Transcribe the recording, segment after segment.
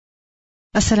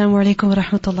Assalamu alaikum wa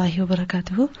rahmatullahi wa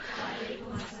barakatuhu.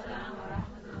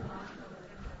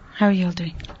 How are you all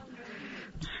doing?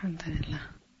 Alhamdulillah.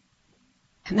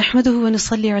 نحمده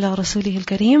ونصلي على رسوله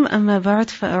الكريم أما بعد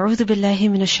فأعوذ بالله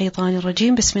من الشيطان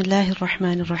الرجيم بسم الله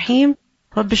الرحمن الرحيم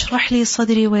رب اشرح لي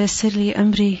صدري ويسر لي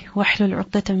أمري واحلل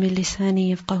عقدة من لساني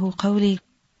يفقه قولي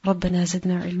ربنا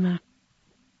زدنا علما.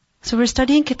 So we're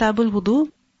studying Kitab al-Wudu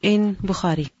in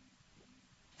Bukhari.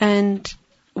 And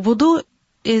wudu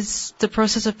is the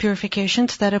process of purification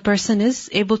so that a person is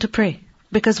able to pray.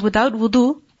 Because without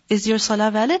wudu, is your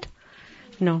salah valid?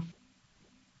 No.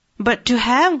 But to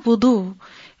have wudu,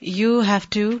 you have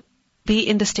to be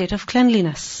in the state of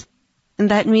cleanliness.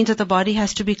 And that means that the body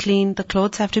has to be clean, the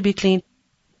clothes have to be clean.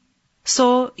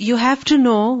 So you have to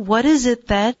know what is it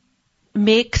that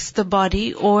makes the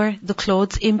body or the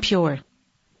clothes impure,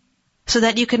 so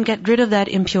that you can get rid of that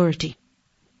impurity.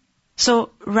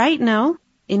 So right now,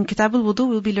 in Kitab al-Wudu,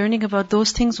 we'll be learning about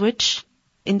those things which,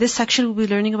 in this section, we'll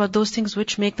be learning about those things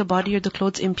which make the body or the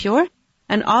clothes impure.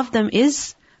 And of them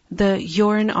is the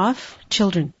urine of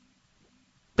children.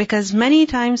 Because many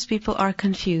times people are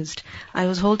confused. I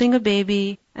was holding a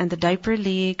baby and the diaper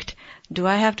leaked. Do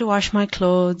I have to wash my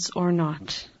clothes or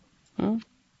not?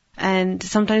 And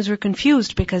sometimes we're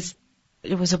confused because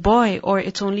it was a boy or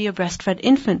it's only a breastfed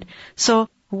infant. So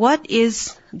what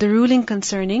is the ruling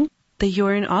concerning the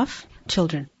urine of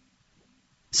children?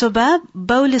 So bab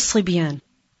bawl as-sibyan,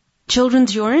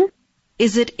 children's urine,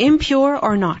 is it impure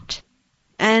or not?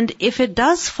 And if it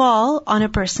does fall on a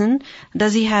person,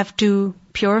 does he have to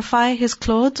purify his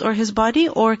clothes or his body,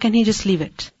 or can he just leave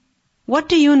it? What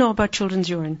do you know about children's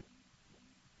urine?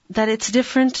 That it's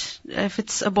different if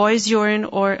it's a boy's urine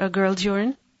or a girl's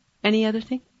urine? Any other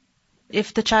thing?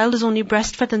 If the child is only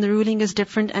breastfed, then the ruling is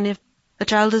different, and if the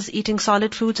child is eating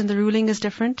solid foods, then the ruling is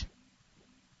different?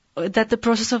 That the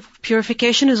process of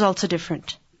purification is also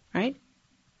different, right?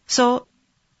 So,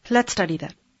 let's study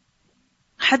that.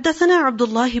 حدثنا عبد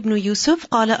الله بن يوسف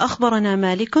قال أخبرنا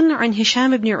مالك عن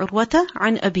هشام بن عروة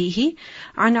عن أبيه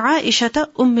عن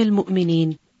عائشة أم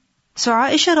المؤمنين. So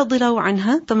Aisha رضي الله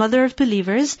عنها, the mother of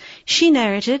believers, she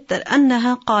narrated that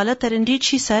أنها قالت, that indeed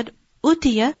she said,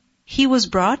 أتي, he was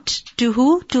brought to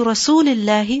who? To رسول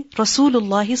الله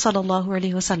صلى الله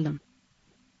عليه وسلم.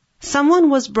 Someone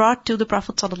was brought to the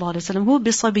Prophet sallallahu alaihi wasallam, who?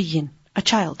 بصبي, a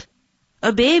child.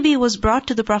 A baby was brought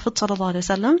to the Prophet sallallahu alaihi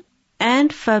wasallam,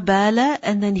 and فبال,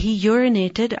 and then he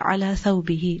urinated على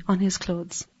ثوبه, on his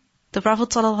clothes. The Prophet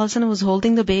sallallahu alaihi wasallam was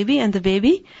holding the baby, and the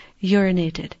baby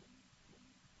urinated.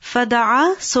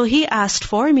 فدعا, so he asked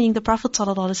for, meaning the Prophet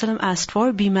sallallahu alaihi wasallam asked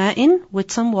for, بماء,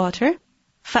 with some water.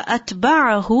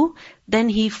 فأتبعه, then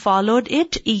he followed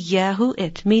it, إياه,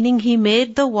 it, meaning he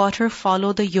made the water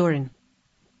follow the urine.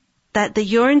 That the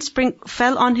urine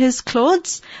fell on his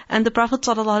clothes, and the Prophet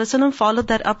ﷺ followed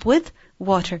that up with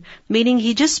water. Meaning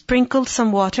he just sprinkled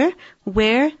some water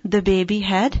where the baby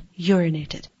had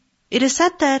urinated. It is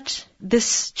said that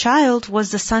this child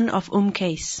was the son of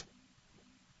Qais.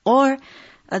 Or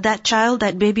that child,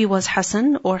 that baby was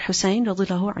Hassan or Hussein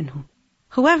radhiyallahu anhu.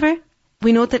 However,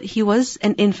 we know that he was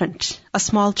an infant, a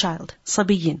small child,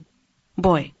 sabiyin,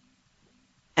 boy.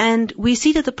 And we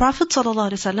see that the Prophet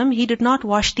ﷺ, he did not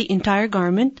wash the entire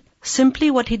garment.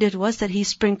 Simply what he did was that he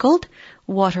sprinkled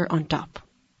water on top.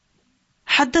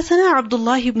 حدثنا عبد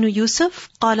الله بن يوسف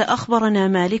قال أخبرنا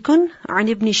مالك عن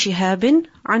ابن شهاب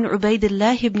عن عبيد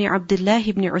الله بن عبد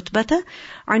الله بن عتبة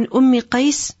عن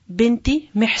قيس بنت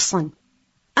محصن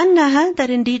أنها, that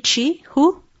indeed she,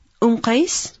 who?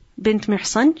 قيس bint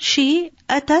محصن,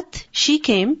 she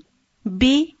came,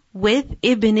 with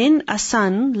ibnin, a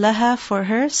son, laha, for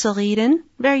her, saghirin,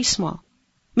 very small.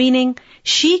 Meaning,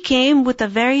 she came with a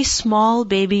very small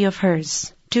baby of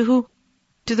hers. To who?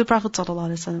 To the Prophet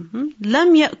ﷺ.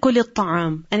 Lam ya'kul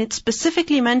at-ta'am. And it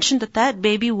specifically mentioned that that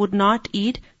baby would not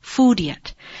eat food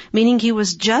yet. Meaning he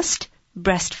was just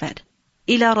breastfed.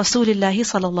 Ila Rasulillahi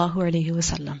sallallahu alayhi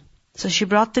wasallam. So she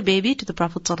brought the baby to the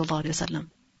Prophet ﷺ.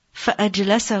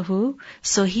 فَأَجْلَسَهُ,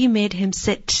 so he made him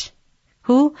sit.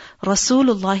 Who?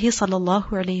 Rasulullah sallallahu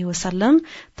alayhi wasallam,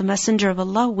 the Messenger of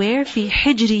Allah, where? Fi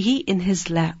hijrihi, in his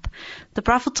lap. The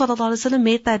Prophet sallallahu alayhi wasallam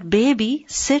made that baby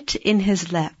sit in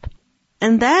his lap.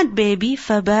 And that baby,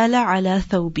 فَبَالَ عَلَى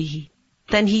ثَوْبِهِ,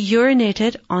 then he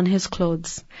urinated on his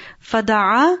clothes.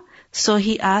 فَدَعَا, so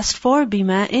he asked for,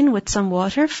 بِمَاءٍ, with some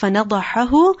water,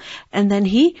 فَنَضَحَهُ, and then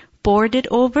he poured it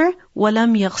over,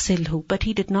 وَلَمْ يَغْسِلْهُ, but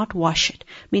he did not wash it.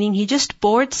 Meaning he just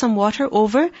poured some water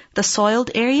over the soiled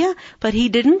area, but he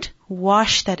didn't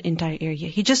wash that entire area.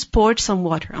 He just poured some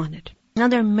water on it. Now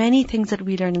there are many things that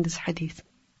we learn in this hadith.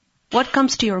 What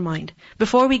comes to your mind?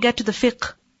 Before we get to the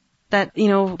fiqh, that,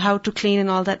 how to clean and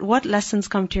all that, what lessons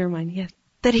come to your mind? Yes.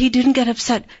 That he didn't get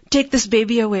upset. Take this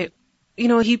baby away.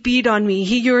 He peed on me.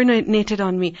 He urinated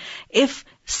on me. If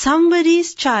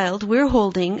somebody's child we're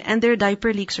holding and their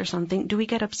diaper leaks or something, do we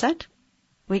get upset?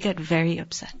 We get very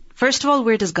upset. First of all,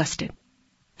 we're disgusted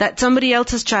that somebody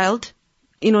else's child,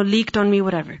 leaked on me,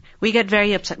 whatever. We get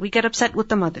very upset. We get upset with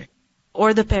the mother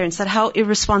or the parents that how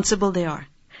irresponsible they are.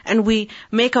 And we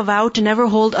make a vow to never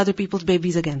hold other people's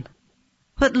babies again.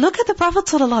 But look at the Prophet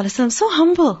ﷺ, so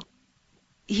humble.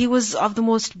 He was of the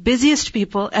most busiest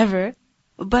people ever,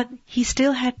 but he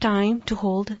still had time to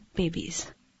hold babies.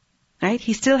 Right?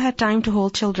 He still had time to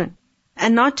hold children.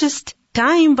 And not just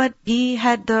time, but he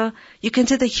had the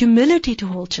humility to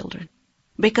hold children.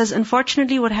 Because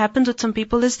unfortunately what happens with some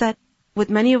people is that, with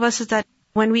many of us, is that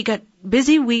when we get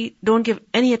busy, we don't give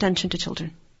any attention to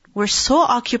children. We're so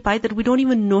occupied that we don't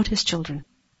even notice children.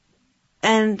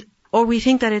 Or we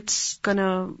think that it's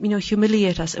gonna,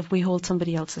 humiliate us if we hold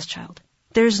somebody else's child.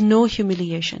 There's no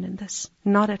humiliation in this.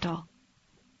 Not at all.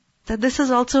 That this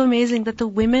is also amazing that the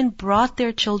women brought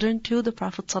their children to the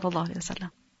Prophet ﷺ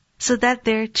so that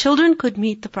their children could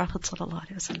meet the Prophet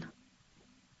ﷺ.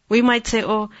 We might say,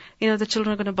 the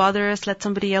children are going to bother us, let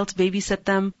somebody else babysit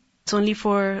them. It's only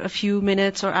for a few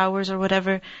minutes or hours or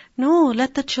whatever. No,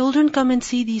 let the children come and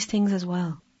see these things as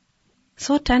well.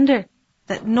 So tender.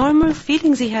 That normal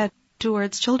feelings he had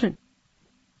towards children.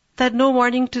 That no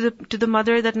warning to the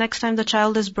mother that next time the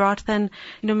child is brought, then,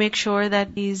 make sure that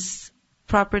he's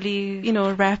properly,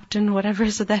 wrapped and whatever,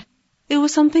 so that it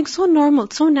was something so normal,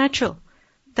 so natural,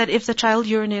 that if the child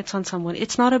urinates on someone,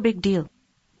 it's not a big deal.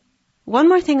 One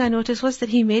more thing I noticed was that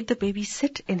he made the baby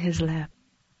sit in his lap.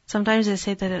 Sometimes they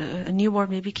say that a newborn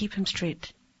baby, keep him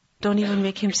straight. Don't even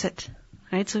make him sit.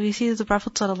 Right? So we see that the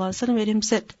Prophet ﷺ made him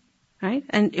sit. Right?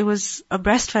 And it was a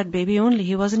breastfed baby only.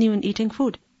 He wasn't even eating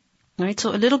food. Right?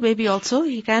 So a little baby also,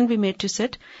 he can be made to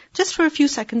sit just for a few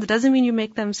seconds. It doesn't mean you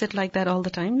make them sit like that all the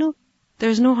time. No.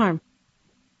 There's no harm.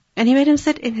 And he made him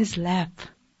sit in his lap.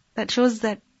 That shows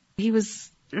that he was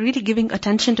really giving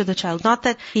attention to the child. Not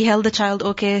that he held the child,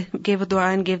 gave a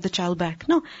dua and gave the child back.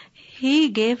 No. He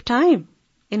gave time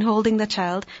in holding the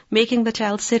child, making the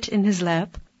child sit in his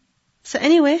lap. So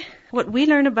anyway, what we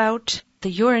learn about the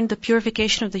urine, the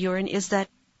purification of the urine, is that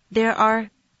there are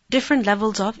different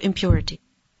levels of impurity.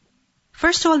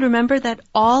 First of all, remember that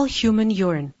all human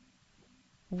urine,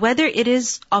 whether it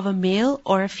is of a male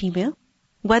or a female,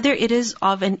 whether it is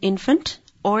of an infant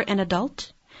or an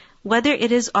adult, whether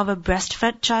it is of a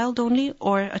breastfed child only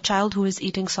or a child who is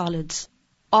eating solids,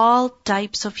 all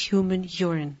types of human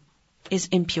urine is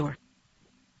impure.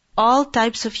 All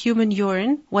types of human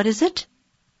urine, what is it?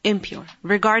 Impure,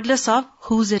 regardless of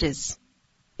whose it is.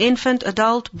 Infant,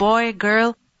 adult, boy,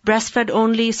 girl, breastfed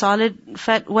only, solid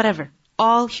fed, whatever.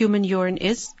 All human urine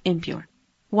is impure.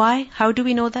 Why? How do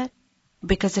we know that?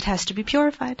 Because it has to be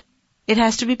purified. It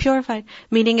has to be purified.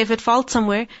 Meaning if it falls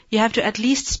somewhere, you have to at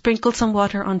least sprinkle some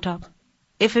water on top.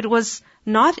 If it was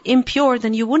not impure,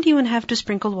 then you wouldn't even have to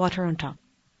sprinkle water on top.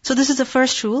 So this is the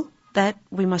first rule that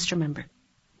we must remember.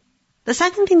 The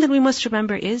second thing that we must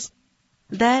remember is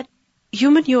that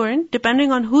human urine,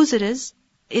 depending on whose it is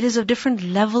of different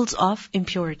levels of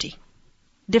impurity.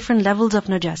 Different levels of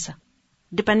najasa,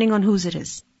 depending on whose it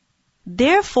is.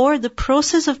 Therefore, the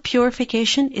process of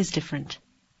purification is different.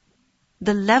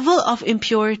 The level of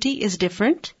impurity is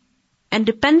different, and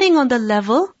depending on the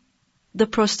level, the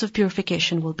process of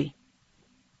purification will be.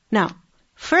 Now,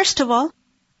 first of all,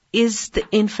 is the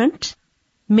infant,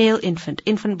 male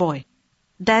infant boy,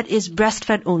 that is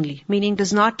breastfed only, meaning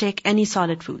does not take any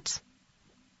solid foods.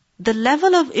 The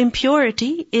level of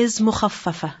impurity is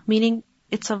mukhaffafa, meaning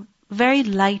it's a very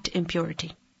light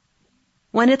impurity.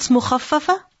 When it's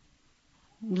mukhaffafa,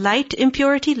 light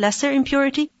impurity, lesser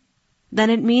impurity,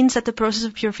 then it means that the process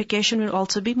of purification will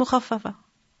also be mukhaffafa,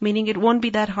 meaning it won't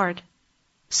be that hard.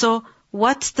 So,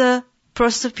 what's the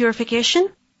process of purification?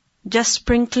 Just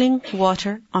sprinkling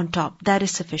water on top. That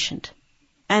is sufficient.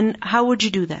 And how would you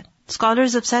do that?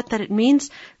 Scholars have said that it means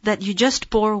that you just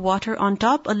pour water on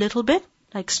top a little bit,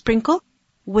 like sprinkle,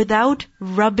 without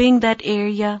rubbing that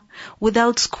area,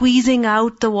 without squeezing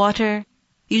out the water.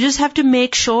 You just have to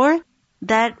make sure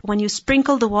that when you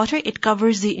sprinkle the water, it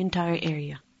covers the entire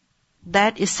area.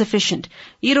 That is sufficient.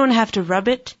 You don't have to rub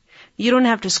it. You don't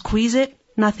have to squeeze it.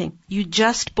 Nothing. You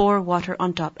just pour water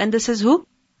on top. And this is who?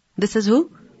 This is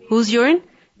who? Whose urine?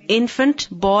 Infant,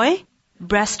 boy,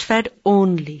 breastfed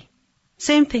only.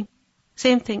 Same thing.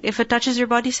 Same thing. If it touches your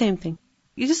body, same thing.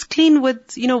 You just clean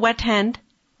with, wet hand.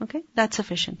 Okay? That's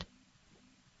sufficient.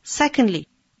 Secondly,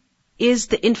 is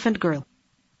the infant girl.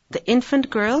 The infant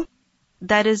girl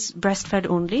that is breastfed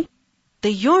only.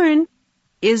 The urine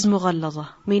is mughallada,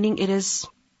 meaning it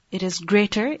is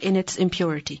greater in its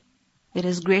impurity. It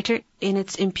is greater in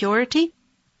its impurity.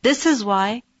 This is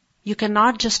why you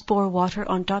cannot just pour water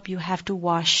on top, you have to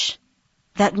wash.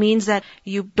 That means that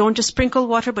you don't just sprinkle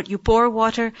water, but you pour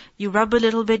water, you rub a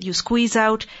little bit, you squeeze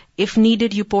out. If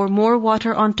needed, you pour more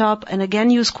water on top, and again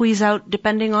you squeeze out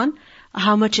depending on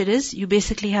how much it is. You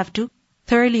basically have to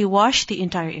thoroughly wash the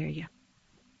entire area.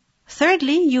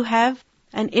 Thirdly, you have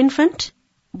an infant,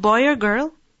 boy or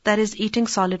girl, that is eating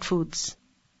solid foods.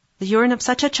 The urine of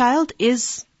such a child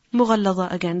is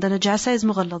mughallada again. The najasa is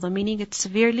mughallada, meaning it's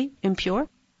severely impure.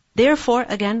 Therefore,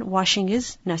 again, washing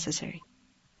is necessary.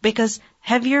 Because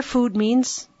heavier food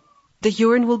means the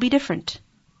urine will be different.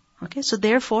 Okay, so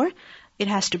therefore, it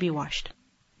has to be washed.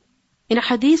 In a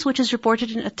hadith which is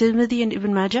reported in At-Tirmidhi and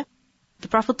Ibn Majah, the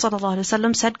Prophet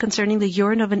ﷺ said concerning the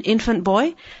urine of an infant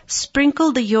boy,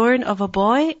 sprinkle the urine of a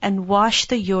boy and wash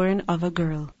the urine of a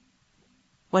girl.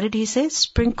 What did he say?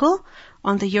 Sprinkle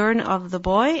on the urine of the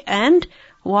boy and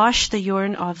wash the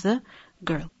urine of the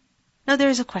girl. Now there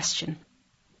is a question.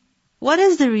 What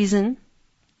is the reason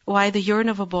why the urine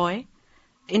of a boy,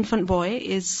 infant boy,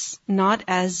 is not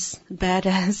as bad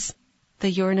as the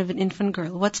urine of an infant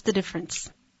girl? What's the difference?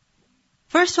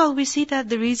 First of all, we see that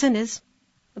the reason is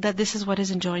that this is what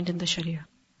is enjoined in the Sharia.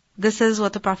 This is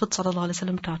what the Prophet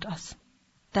ﷺ taught us.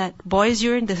 That boys'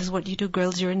 urine, this is what you do,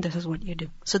 girls' urine, this is what you do.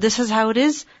 So this is how it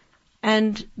is,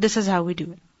 and this is how we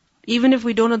do it. Even if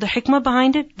we don't know the hikmah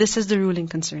behind it, this is the ruling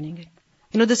concerning it.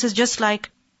 This is just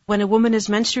like when a woman is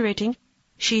menstruating,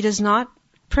 she does not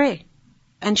pray.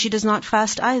 And she does not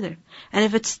fast either. And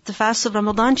if it's the fast of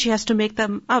Ramadan, she has to make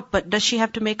them up. But does she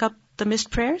have to make up the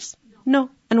missed prayers? No.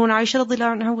 And when Aisha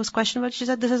radhiyallahu anha was questioned about it, she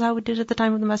said, this is how we did at the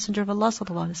time of the Messenger of Allah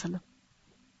sallallahu alaihi wasallam.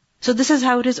 So this is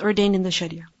how it is ordained in the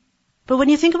Sharia. But when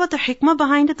you think about the hikmah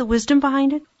behind it, the wisdom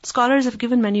behind it, scholars have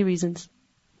given many reasons.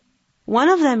 One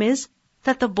of them is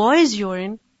that the boy's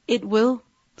urine, it will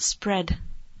spread.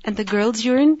 And the girl's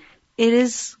urine, it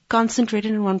is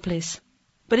concentrated in one place.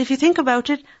 But if you think about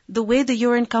it, the way the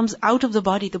urine comes out of the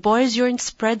body, the boy's urine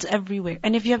spreads everywhere.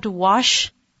 And if you have to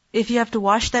wash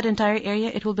that entire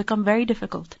area, it will become very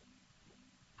difficult.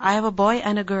 I have a boy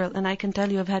and a girl, and I can tell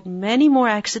you I've had many more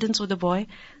accidents with a boy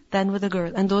than with a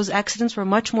girl. And those accidents were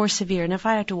much more severe. And if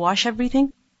I had to wash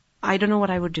everything, I don't know what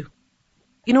I would do.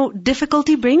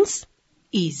 Difficulty brings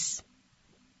ease.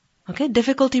 Okay?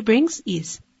 Difficulty brings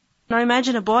ease. Now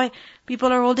imagine a boy,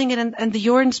 people are holding it and the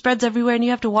urine spreads everywhere and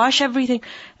you have to wash everything.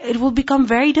 It will become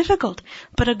very difficult.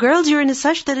 But a girl's urine is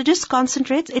such that it just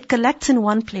concentrates, it collects in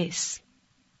one place.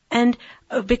 And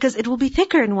because it will be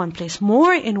thicker in one place,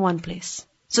 more in one place.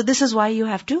 So this is why you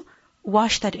have to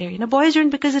wash that area. Now boy's urine,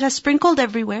 because it has sprinkled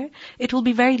everywhere, it will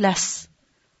be very less.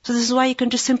 So this is why you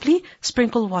can just simply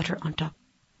sprinkle water on top.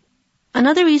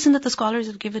 Another reason that the scholars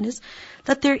have given is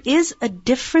that there is a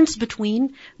difference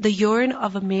between the urine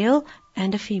of a male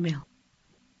and a female.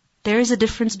 There is a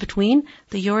difference between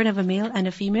the urine of a male and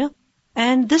a female.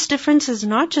 And this difference is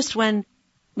not just when,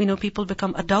 people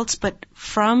become adults, but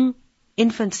from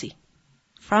infancy.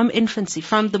 From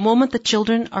the moment the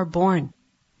children are born.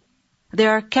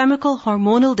 There are chemical,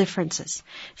 hormonal differences.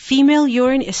 Female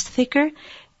urine is thicker.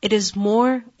 It is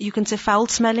more, you can say,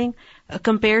 foul-smelling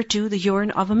compared to the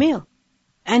urine of a male.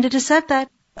 And it is said that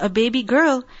a baby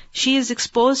girl,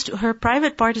 her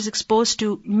private part is exposed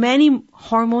to many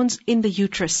hormones in the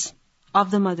uterus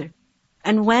of the mother.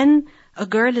 And when a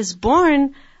girl is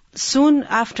born, soon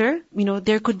after,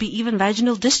 there could be even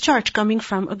vaginal discharge coming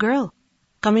from a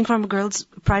girl's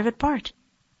private part.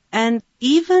 And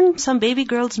even some baby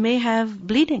girls may have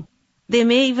bleeding. They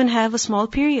may even have a small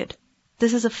period.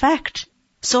 This is a fact.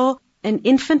 So an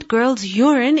infant girl's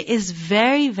urine is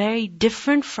very, very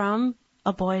different from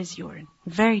a boy's urine.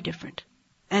 Very different.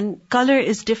 And color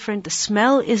is different, the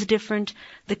smell is different,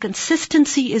 the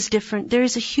consistency is different. There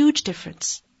is a huge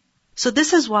difference. So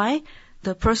this is why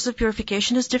the process of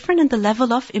purification is different and the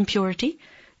level of impurity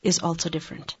is also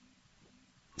different.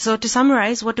 So to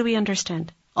summarize, what do we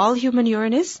understand? All human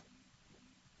urine is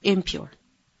impure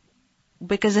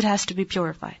because it has to be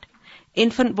purified.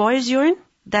 Infant boy's urine,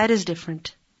 that is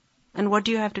different. And what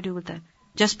do you have to do with that?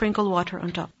 Just sprinkle water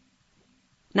on top.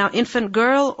 Now, infant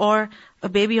girl or a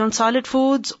baby on solid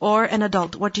foods or an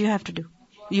adult, what do you have to do?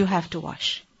 You have to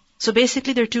wash. So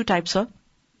basically there are two types of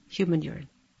human urine.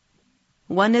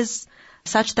 One is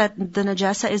such that the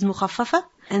najasa is mukhaffafa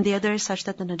and the other is such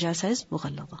that the najasa is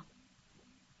mughallada.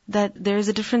 That there is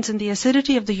a difference in the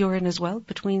acidity of the urine as well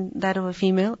between that of a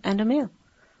female and a male.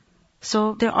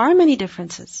 So there are many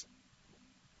differences.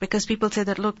 Because people say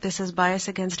that, look, this is bias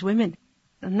against women.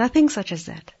 Nothing such as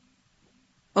that.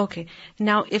 Okay.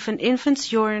 Now, if an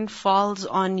infant's urine falls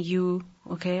on you,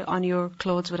 okay, on your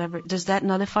clothes, whatever, does that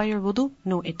nullify your wudu?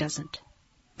 No, it doesn't.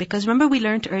 Because remember we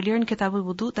learned earlier in Kitab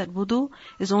al-Wudu that wudu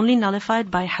is only nullified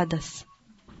by hadath.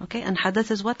 Okay, and hadath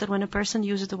is what? That when a person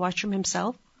uses the washroom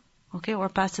himself, okay, or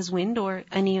passes wind or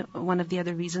any one of the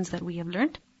other reasons that we have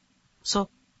learned. So,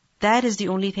 that is the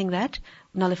only thing that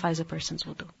nullifies a person's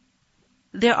wudu.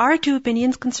 There are two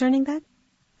opinions concerning that.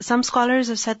 Some scholars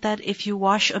have said that if you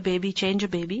wash a baby, change a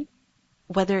baby,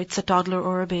 whether it's a toddler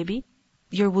or a baby,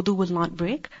 your wudu will not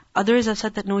break. Others have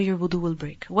said that no, your wudu will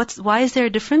break. Why is there a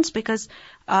difference? Because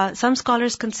some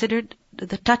scholars considered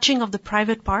the touching of the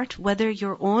private part, whether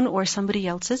your own or somebody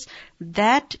else's,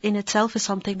 that in itself is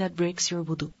something that breaks your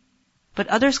wudu. But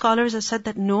other scholars have said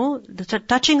that no, the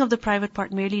touching of the private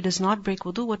part merely does not break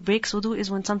wudu. What breaks wudu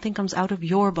is when something comes out of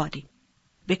your body.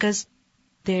 Because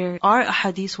there are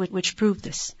hadiths which prove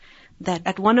this. That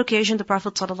at one occasion the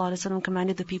Prophet ﷺ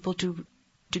commanded the people to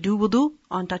do wudu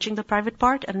on touching the private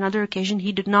part. At another occasion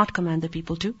he did not command the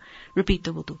people to repeat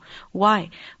the wudu.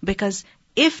 Why? Because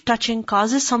if touching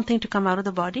causes something to come out of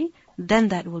the body, then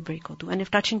that will break wudu. And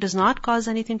if touching does not cause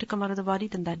anything to come out of the body,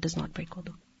 then that does not break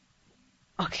wudu.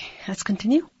 Okay, let's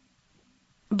continue.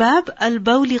 Bab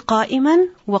al-bawli qa'iman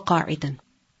wa qa'idan.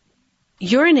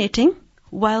 Urinating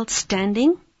while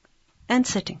standing and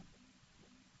sitting.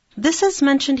 This is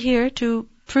mentioned here to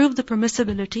prove the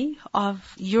permissibility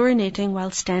of urinating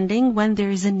while standing when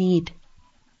there is a need.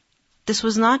 This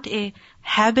was not a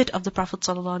habit of the Prophet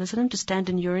ﷺ to stand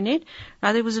and urinate.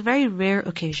 Rather, it was a very rare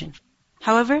occasion.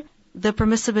 However, the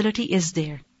permissibility is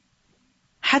there.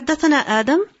 حدثنا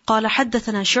آدم قال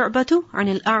حدثنا شعبة عن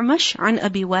الأعمش عن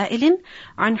أبي وائل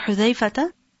عن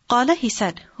حذيفة قال, he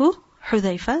said, who?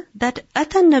 Hudhayfa, that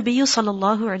أتى النبي صلى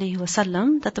الله عليه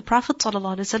وسلم, that the Prophet صلى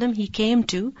الله عليه وسلم, he came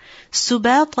to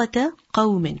سباطة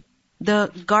قوم,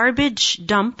 the garbage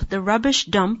dump, the rubbish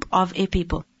dump of a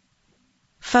people.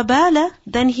 فبال,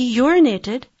 then he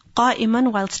urinated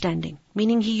قائما while standing,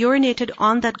 meaning he urinated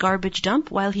on that garbage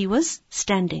dump while he was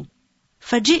standing.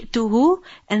 فجئته,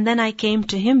 and then I came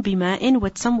to him بماء,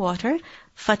 with some water,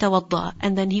 فتوضأ,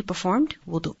 and then he performed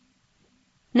wudu.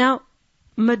 Now,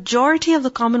 majority of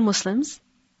the common Muslims,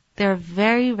 they are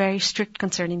very, very strict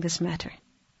concerning this matter.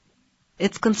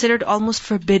 It's considered almost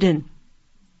forbidden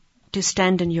to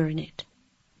stand and urinate.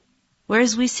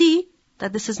 Whereas we see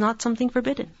that this is not something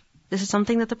forbidden. This is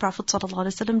something that the Prophet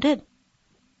ﷺ did.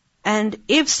 And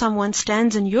if someone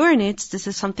stands and urinates, this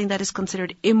is something that is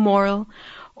considered immoral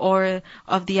or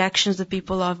of the actions of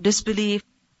people of disbelief.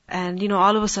 And,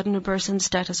 all of a sudden a person's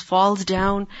status falls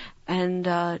down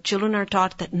and children are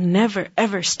taught that never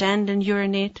ever stand and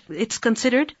urinate. It's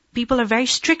considered, people are very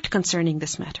strict concerning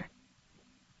this matter.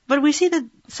 But we see that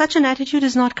such an attitude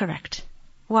is not correct.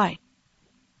 Why?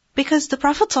 Because the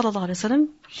Prophet ﷺ,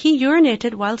 he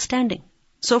urinated while standing.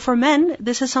 So for men,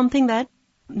 this is something that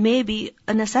may be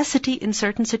a necessity in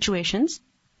certain situations,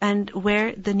 and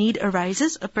where the need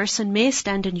arises, a person may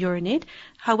stand and urinate.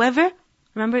 However,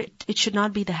 remember, it should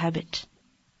not be the habit,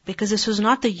 because this was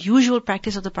not the usual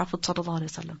practice of the Prophet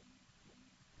ﷺ.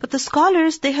 But the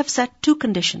scholars, they have set two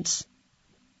conditions.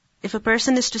 If a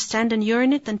person is to stand and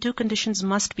urinate, then two conditions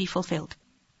must be fulfilled.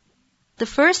 The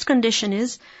first condition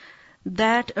is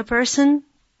that a person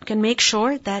can make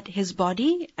sure that his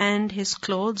body and his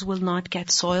clothes will not get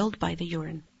soiled by the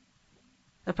urine.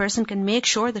 A person can make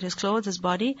sure that his clothes, his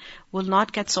body will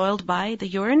not get soiled by the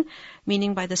urine,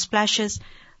 meaning by the splashes,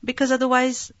 because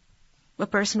otherwise a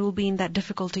person will be in that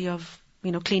difficulty of,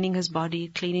 cleaning his body,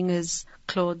 cleaning his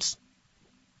clothes.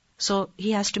 So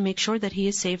he has to make sure that he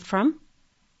is saved from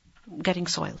getting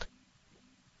soiled.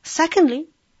 Secondly,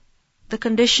 the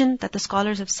condition that the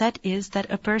scholars have set is that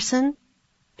a person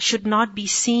should not be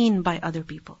seen by other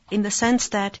people, in the sense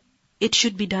that it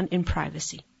should be done in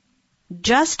privacy.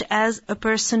 Just as a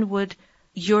person would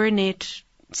urinate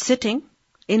sitting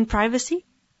in privacy,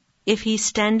 if he's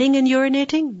standing and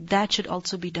urinating, that should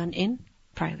also be done in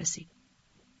privacy.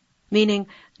 Meaning,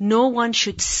 no one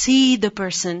should see the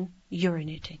person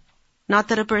urinating. Not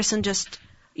that a person just,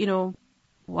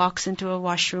 walks into a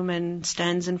washroom and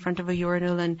stands in front of a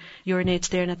urinal and urinates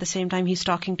there, and at the same time he's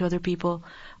talking to other people.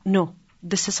 No,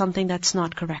 this is something that's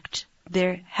not correct.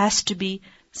 There has to be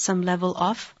some level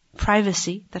of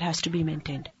privacy that has to be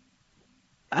maintained.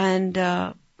 And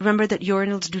remember that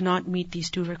urinals do not meet these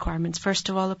two requirements. First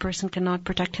of all, a person cannot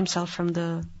protect himself from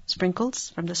the sprinkles,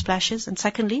 from the splashes. And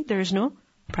secondly, there is no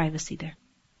privacy there.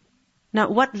 Now,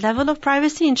 what level of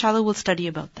privacy? Inshallah, we'll study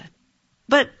about that.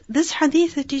 But this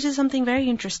hadith, it teaches something very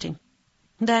interesting.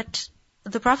 That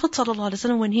the Prophet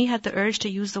ﷺ, when he had the urge to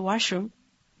use the washroom,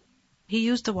 he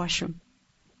used the washroom.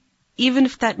 even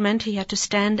if that meant he had to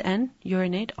stand and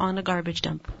urinate on a garbage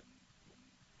dump.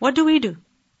 What do?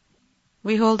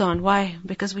 We hold on. Why?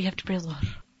 Because we have to pray Dhuhr.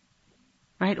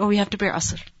 Right? Or we have to pray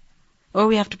Asr. Or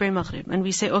we have to pray Maghrib. And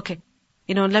we say, okay,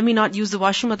 let me not use the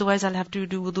washroom, otherwise I'll have to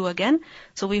do wudu again.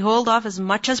 So we hold off as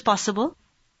much as possible.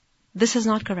 This is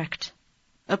not correct.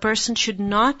 A person should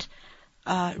not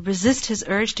resist his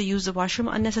urge to use the washroom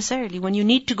unnecessarily. When you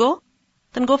need to go,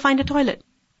 then go find a toilet.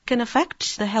 It can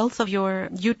affect the health of your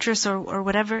uterus or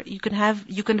whatever. You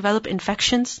can develop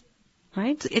infections,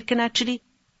 right? It can actually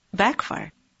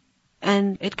backfire.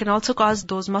 And it can also cause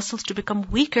those muscles to become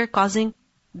weaker, causing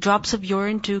drops of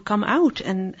urine to come out.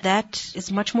 And that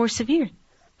is much more severe.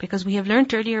 Because we have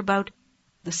learned earlier about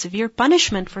the severe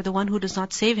punishment for the one who does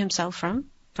not save himself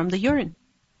from the urine.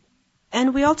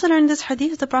 And we also learned this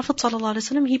hadith, the Prophet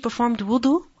ﷺ, he performed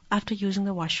wudu after using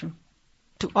the washroom,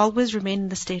 to always remain in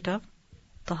the state of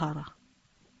tahara.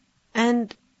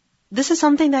 And this is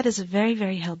something that is very,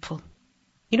 very helpful.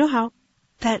 You know how?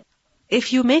 That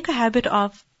if you make a habit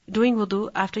of doing wudu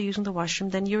after using the washroom,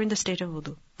 then you're in the state of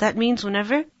wudu. That means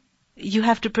whenever you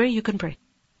have to pray, you can pray.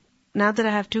 Now that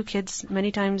I have 2 kids,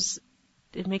 many times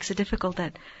it makes it difficult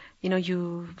that,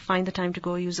 you find the time to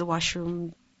go use the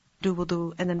washroom, do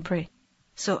wudu, and then pray.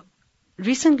 So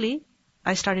recently,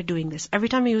 I started doing this. Every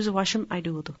time I use the washroom, I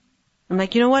do wudu. I'm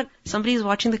like, you know what? Somebody is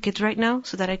watching the kids right now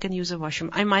so that I can use the washroom.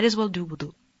 I might as well do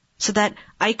wudu. So that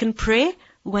I can pray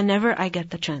whenever I get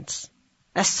the chance.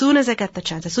 As soon as I get the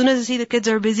chance. As soon as I see the kids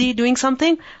are busy doing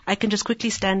something, I can just quickly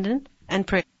stand in and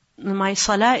pray. My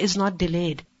salah is not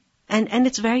delayed. And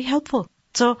it's very helpful.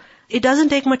 So it doesn't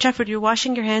take much effort. You're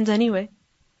washing your hands anyway.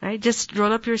 Right? Just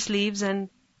roll up your sleeves and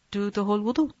do the whole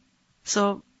wudu.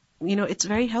 So, it's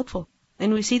very helpful.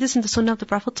 And we see this in the sunnah of the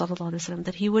Prophet ﷺ,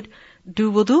 that he would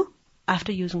do wudu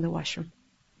after using the washroom.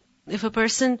 If a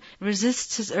person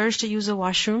resists his urge to use a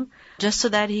washroom, just so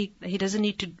that he doesn't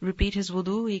need to repeat his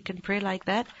wudu, he can pray like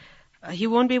that, he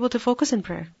won't be able to focus in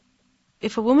prayer.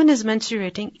 If a woman is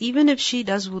menstruating, even if she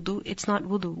does wudu, it's not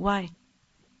wudu. Why?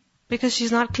 Because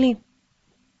she's not clean.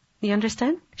 You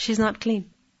understand? She's not clean.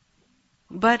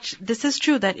 But this is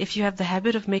true that if you have the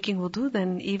habit of making wudu,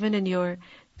 then even in your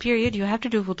period, you have to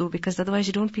do wudu, because otherwise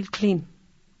you don't feel clean.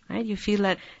 Right? You feel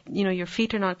that, your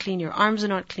feet are not clean, your arms are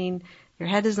not clean, your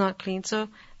head is not clean. So,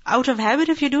 out of habit,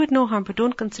 if you do it, no harm, but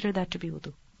don't consider that to be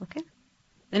wudu. Okay?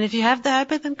 And if you have the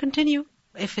habit, then continue.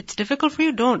 If it's difficult for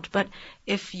you, don't. But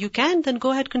if you can, then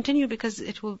go ahead, continue, because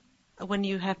it will, when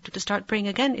you have to start praying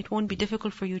again, it won't be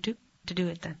difficult for you to do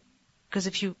it then. Because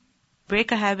if you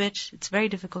break a habit, it's very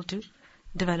difficult to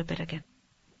develop it again.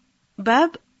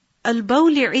 Bab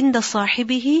al-bawli inda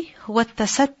sahibihi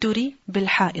wat-tasatturi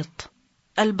bil-ha'it.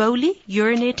 Al-bawli,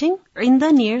 urinating,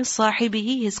 inda, near,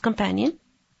 sahibihi, his companion,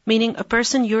 meaning a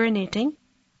person urinating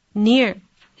near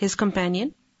his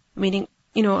companion, meaning,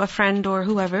 a friend or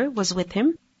whoever was with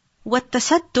him.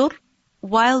 Wat-tasattur,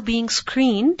 while being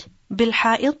screened,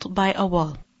 bil-ha'it, by a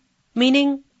wall.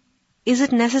 Meaning, is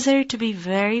it necessary to be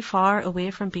very far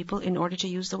away from people in order to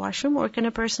use the washroom? Or can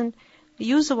a person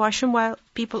use the washroom while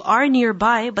people are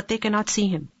nearby, but they cannot see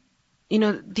him?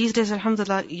 These days,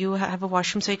 alhamdulillah, you have a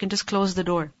washroom, so you can just close the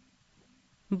door.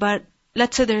 But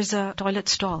let's say there's a toilet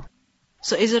stall.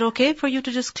 So is it okay for you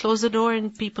to just close the door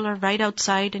and people are right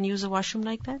outside and use the washroom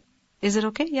like that? Is it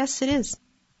okay? Yes, it is.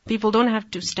 People don't have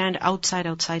to stand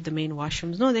outside the main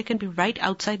washrooms. No, they can be right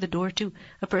outside the door too.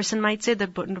 A person might say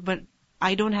that, but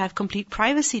I don't have complete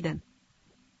privacy then.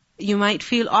 You might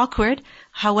feel awkward.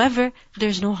 However,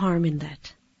 there's no harm in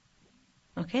that.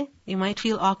 Okay? You might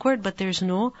feel awkward, but there's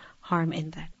no harm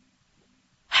in that.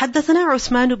 حدثنا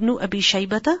عثمان بن أبي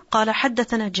شيبة قال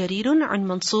حدثنا جرير عن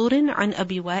منصور عن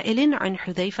أبي وائل عن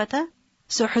حذيفة.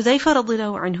 So Hudhayfa رضي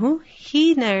الله عنه,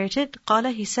 he narrated,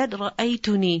 قال, he said,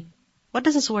 رأيتني. What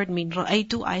does this word mean?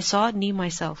 رأيت, I saw, ni,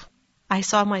 myself. I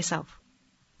saw myself.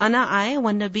 أنا, I,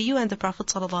 والنبي, and the Prophet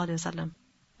sallallahu alaihi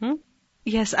wasallam.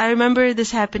 Yes, I remember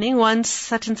this happening. Once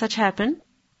such and such happened.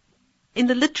 In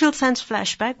the literal sense,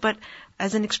 flashback, but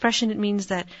as an expression, it means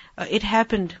that it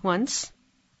happened once,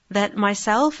 that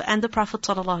myself and the Prophet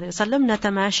sallallahu alaihi wasallam,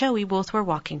 natamasha, we both were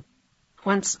walking.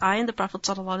 Once I and the Prophet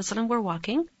sallallahu alaihi wasallam were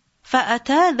walking.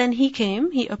 فَأَتَى, then he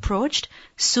came, he approached,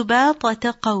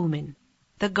 سُبَاطَةَ قَوْمٍ,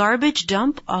 the garbage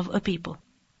dump of a people.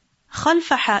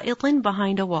 خَلْفَ حَائِطٍ,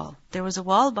 behind a wall. There was a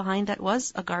wall, behind that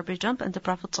was a garbage dump, and the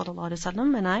Prophet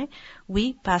ﷺ and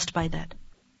we passed by that.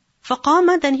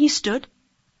 فَقَامَ, then he stood,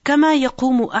 كَمَا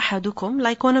يَقُومُ أَحَدُكُمْ,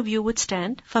 like one of you would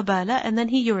stand, فَبَالَ, and then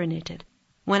he urinated.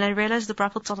 When I realized the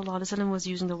Prophet ﷺ was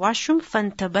using the washroom,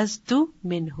 فَانْتَبَذْتُ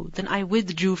مِنْهُ, then I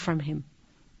withdrew from him.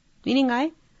 Meaning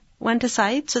I went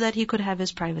aside so that he could have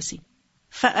his privacy.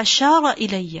 فَأَشَارَ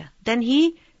إِلَيَّ. Then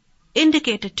he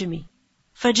indicated to me.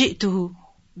 فَجِئْتُهُ.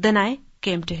 Then I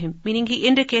came to him. Meaning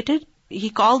he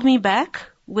called me back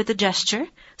with a gesture.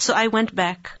 So I went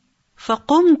back.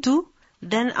 فَقُمْتُ.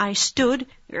 Then I stood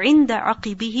عِنْدَ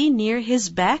عَقِبِهِ, near his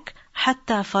back,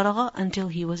 حَتَّى فَرَغَ, until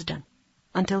he was done.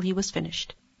 Until he was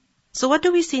finished. So what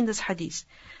do we see in this hadith?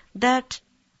 That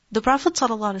the Prophet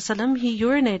ﷺ, he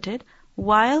urinated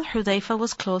while Hudayfa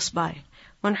was close by.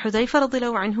 When Hudayfa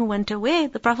radiallahu anhu went away,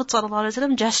 the Prophet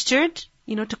ﷺ gestured,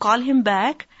 to call him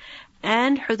back,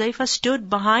 and Hudayfa stood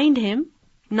behind him,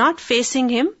 not facing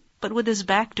him, but with his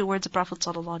back towards the Prophet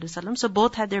ﷺ. So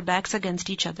both had their backs against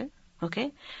each other.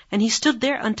 Okay? And he stood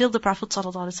there until the Prophet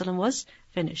ﷺ was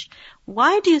finished.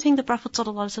 Why do you think the Prophet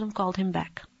ﷺ called him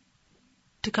back?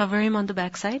 To cover him on the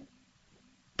backside?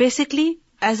 Basically,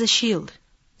 as a shield,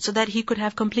 so that he could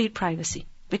have complete privacy.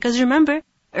 Because remember,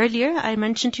 earlier I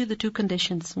mentioned to you the two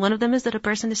conditions. One of them is that a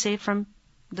person is safe from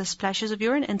the splashes of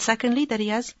urine, and secondly, that he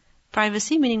has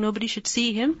privacy, meaning nobody should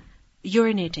see him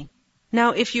urinating.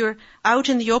 Now, if you're out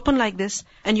in the open like this,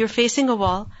 and you're facing a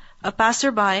wall, a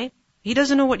passerby, he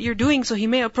doesn't know what you're doing, so he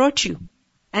may approach you.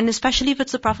 And especially if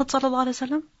it's the Prophet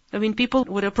ﷺ, people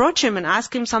would approach him and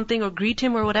ask him something or greet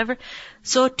him or whatever.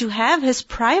 So to have his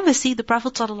privacy, the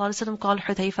Prophet ﷺ called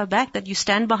Hudayfa back, that you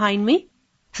stand behind me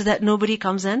so that nobody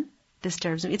comes and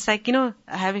disturbs him. It's like,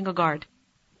 having a guard.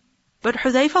 But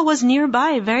Hudayfa was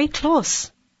nearby, very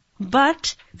close.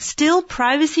 But still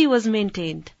privacy was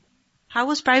maintained. How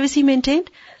was privacy maintained?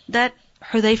 That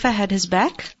Hudayfa had his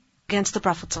back against the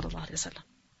Prophet ﷺ.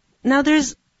 Now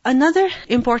there's another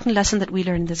important lesson that we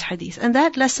learn in this hadith, and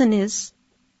that lesson is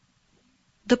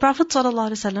the Prophet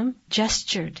ﷺ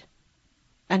gestured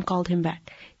and called him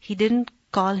back. He didn't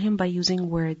call him by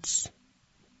using words.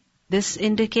 This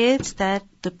indicates that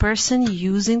the person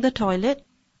using the toilet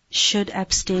should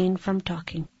abstain from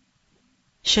talking,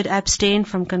 should abstain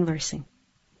from conversing.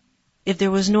 If there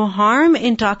was no harm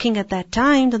in talking at that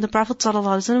time, then the Prophet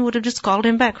ﷺ would have just called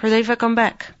him back. Hudayfa, come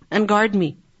back and guard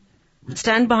me.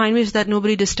 Stand behind me so that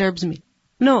nobody disturbs me.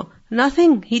 No,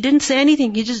 nothing. He didn't say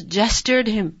anything. He just gestured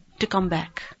him to come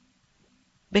back.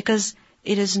 Because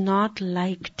it is not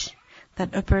liked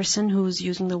that a person who is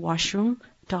using the washroom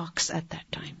talks at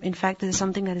that time. In fact, this is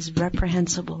something that is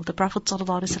reprehensible. The Prophet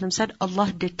ﷺ said,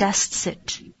 Allah detests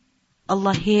it.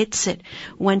 Allah hates it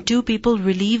when two people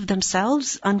relieve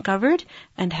themselves uncovered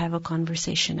and have a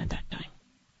conversation at that time.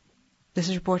 This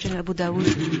is reported in Abu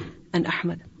Dawud and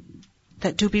Ahmad.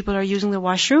 That two people are using the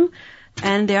washroom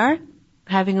and they are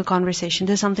having a conversation.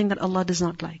 This is something that Allah does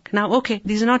not like. Now, okay,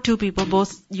 these are not two people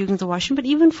both using the washroom, but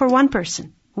even for one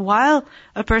person, while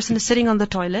a person is sitting on the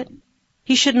toilet,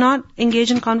 he should not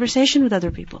engage in conversation with other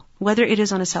people, whether it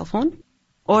is on a cell phone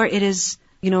or it is,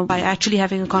 by actually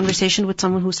having a conversation with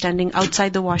someone who's standing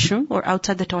outside the washroom or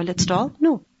outside the toilet stall.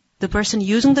 No. The person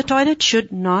using the toilet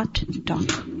should not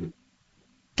talk.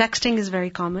 Texting is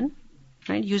very common.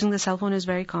 Right? Using the cell phone is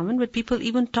very common, but people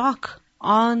even talk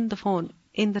on the phone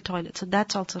in the toilet. So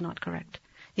that's also not correct.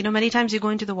 Many times you go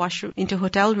into the washroom, into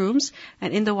hotel rooms,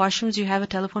 and in the washrooms you have a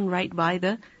telephone right by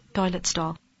the toilet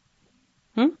stall.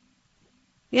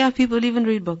 Yeah, people even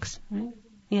read books. Right?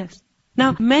 Yes.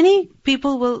 Now, many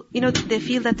people will, they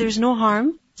feel that there's no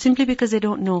harm simply because they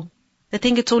don't know. They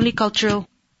think it's only cultural.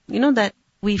 That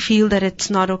we feel that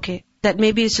it's not okay. That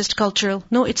maybe it's just cultural.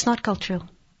 No, it's not cultural.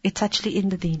 It's actually in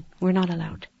the deen. We're not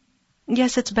allowed.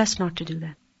 Yes, it's best not to do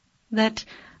that. That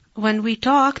when we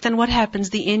talk, then what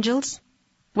happens? The angels,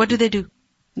 what do?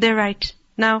 They write.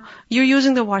 Now, you're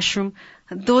using the washroom.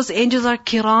 Those angels are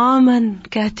kiraman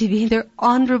katibin. They're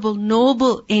honorable,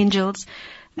 noble angels.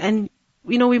 And,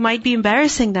 we might be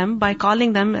embarrassing them by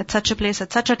calling them at such a place,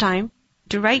 at such a time,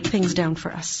 to write things down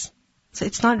for us. So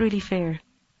it's not really fair.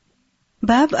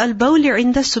 Bab al-bawli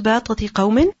inda subatati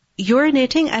qawmin.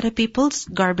 Urinating at a people's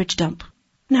garbage dump.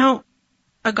 Now,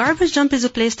 a garbage dump is a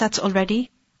place that's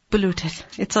already polluted.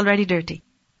 It's already dirty.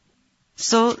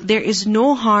 So there is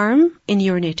no harm in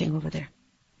urinating over there.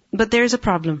 But there is a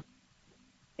problem.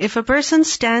 If a person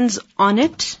stands on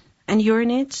it and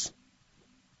urinates,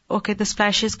 okay, the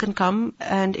splashes can come,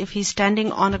 and if he's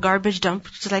standing on a garbage dump,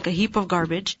 which is like a heap of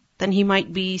garbage, then he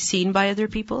might be seen by other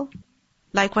people.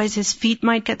 Likewise, his feet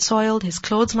might get soiled, his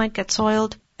clothes might get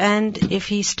soiled. And if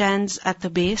he stands at the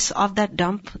base of that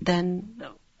dump, then,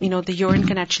 the urine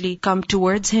can actually come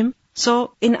towards him.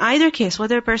 So in either case,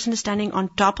 whether a person is standing on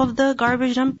top of the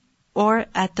garbage dump or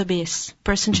at the base,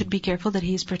 person should be careful that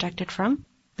he is protected from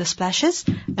the splashes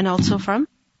and also from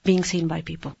being seen by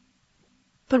people.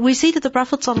 But we see that the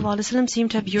Prophet ﷺ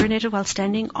seemed to have urinated while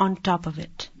standing on top of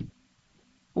it.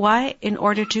 Why? In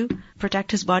order to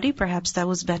protect his body. Perhaps that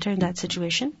was better in that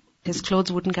situation. His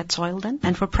clothes wouldn't get soiled then.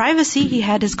 And for privacy, he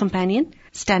had his companion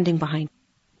standing behind.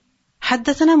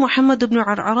 حدثنا محمد بن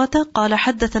عرعرة قال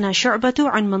حدثنا شعبة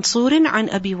عن منصور عن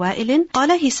أبي وائل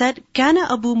قال he said كان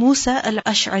أبو موسى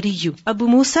الأشعري Abu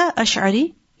Musa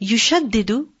Ash'ari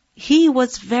يشدد he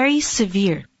was very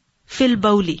severe في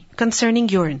البول concerning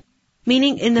urine,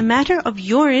 meaning in the matter of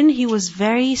urine he was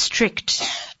very strict.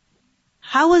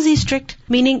 How was he strict?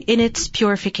 Meaning in its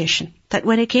purification, that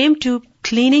when it came to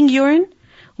cleaning urine,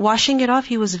 washing it off,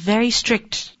 he was very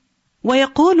strict.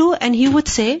 ويقول, and he would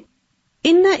say,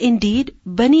 Inna indeed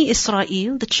Bani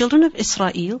Israel, the children of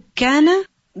Israel, kana,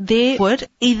 they would,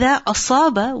 إذا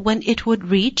أصاب, when it would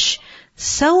reach,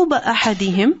 ثوب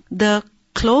أحدهم, the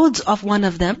clothes of one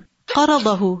of them,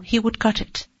 قرضه, he would cut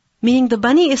it. Meaning the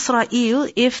Bani Israel,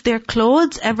 if their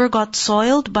clothes ever got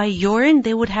soiled by urine,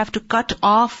 they would have to cut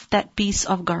off that piece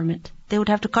of garment. They would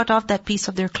have to cut off that piece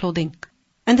of their clothing.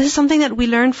 And this is something that we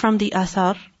learn from the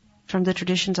Athar, from the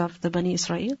traditions of the Bani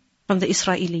Israel, from the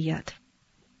Israeliyat.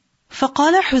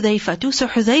 فَقَالَ حُذَيْفَةُ So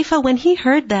Hudhayfa, when he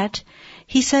heard that,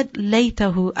 he said,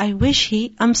 لَيْتَهُ I wish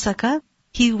he, أَمْسَكَ,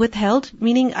 he withheld,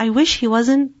 meaning I wish he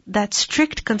wasn't that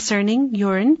strict concerning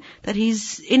urine, that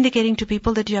he's indicating to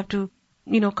people that you have to,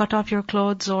 cut off your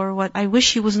clothes or what. I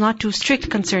wish he was not too strict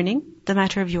concerning the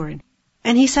matter of urine.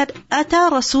 And he said, أَتَى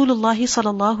رَسُولُ اللَّهِ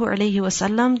صَلَى اللَّهُ عَلَيْهِ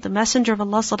وَسَلَّمَ The Messenger of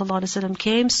Allah صلى الله عليه وسلم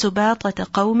came, سُبَاطَةَ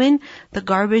قَوْمٍ The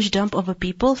garbage dump of a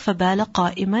people, فَبَالَ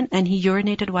قَائِمًا And he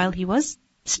urinated while he was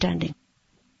standing.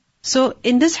 So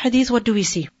in this hadith, what do we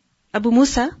see? Abu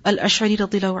Musa al-Ash'ari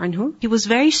radhiyallahu anhu, he was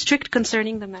very strict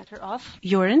concerning the matter of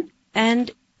urine, and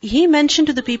he mentioned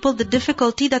to the people the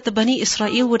difficulty that the Bani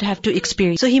Israel would have to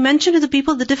experience. So he mentioned to the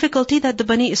people the difficulty that the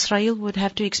Bani Israel would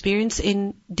have to experience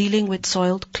in dealing with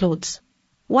soiled clothes.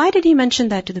 Why did he mention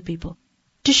that to the people?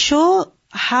 To show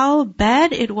how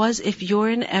bad it was if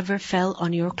urine ever fell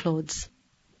on your clothes.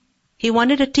 He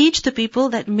wanted to teach the people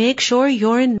that make sure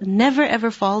urine never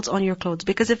ever falls on your clothes.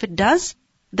 Because if it does,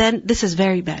 then this is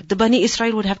very bad. The Bani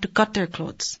Israel would have to cut their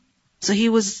clothes. So he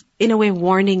was, in a way,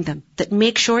 warning them that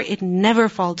make sure it never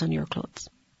falls on your clothes.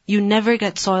 You never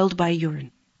get soiled by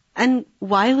urine. And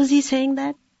why was he saying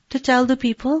that? To tell the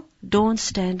people, don't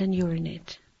stand and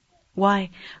urinate.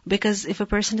 Why? Because if a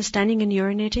person is standing and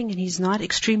urinating and he's not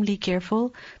extremely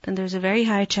careful, then there's a very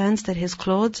high chance that his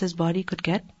clothes, his body could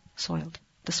get soiled.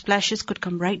 The splashes could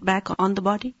come right back on the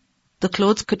body. The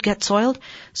clothes could get soiled.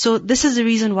 So this is the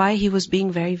reason why he was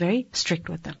being very, very strict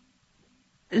with them.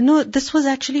 This was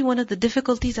actually one of the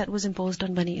difficulties that was imposed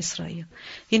on Bani Israel.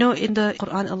 In the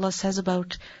Quran, Allah says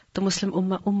about the Muslim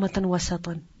ummah, ummatan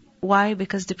wasatan. Why?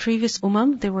 Because the previous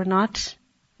they were not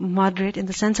moderate in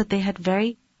the sense that they had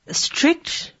very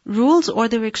strict rules or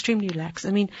they were extremely lax.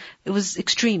 It was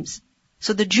extremes.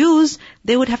 So the Jews,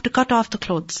 they would have to cut off the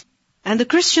clothes. And the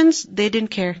Christians, they didn't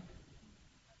care.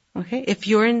 Okay? If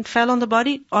urine fell on the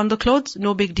body, on the clothes,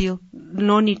 no big deal.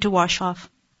 No need to wash off.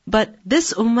 But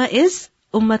this ummah is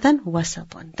ummatan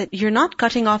wasatan. That you're not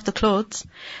cutting off the clothes,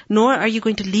 nor are you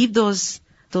going to leave those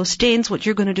stains. What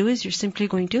you're going to do is you're simply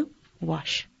going to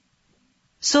wash.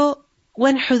 So,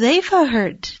 when Hudhayfa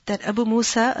heard that Abu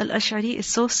Musa al-Ash'ari is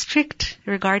so strict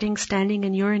regarding standing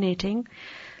and urinating,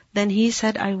 then he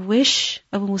said, I wish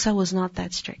Abu Musa was not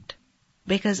that strict.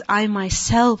 Because I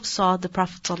myself saw the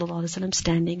Prophet ﷺ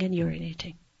standing and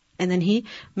urinating. And then he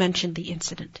mentioned the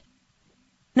incident.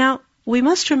 Now, we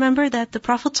must remember that the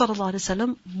Prophet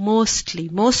ﷺ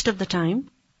most of the time,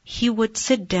 he would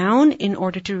sit down in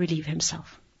order to relieve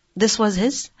himself. This was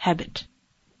his habit.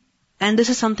 And this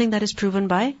is something that is proven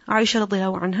by Aisha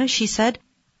radhiyallahu anha. She said,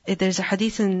 there's a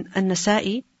hadith in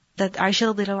An-Nasa'i, that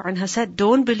Aisha radhiyallahu anha said,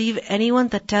 don't believe anyone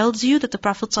that tells you that the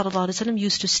Prophet ﷺ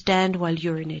used to stand while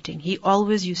urinating. He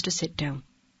always used to sit down.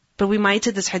 But we might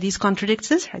say this hadith contradicts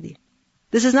this hadith.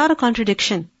 This is not a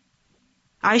contradiction.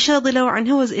 Aisha radhiyallahu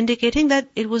anha was indicating that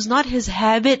it was not his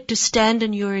habit to stand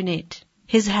and urinate.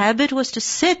 His habit was to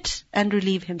sit and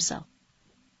relieve himself.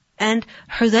 And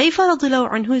Hudhayfa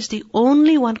radhiyallahu anhu is the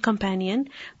only one companion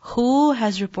who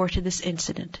has reported this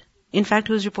incident. In fact,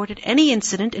 who has reported any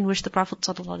incident in which the Prophet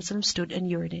ﷺ stood and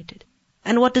urinated.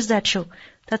 And what does that show?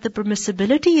 That the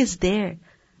permissibility is there.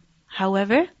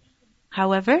 However,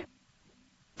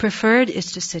 preferred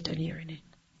is to sit and urinate.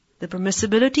 The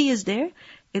permissibility is there.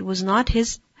 It was not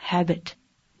his habit.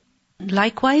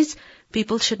 Likewise,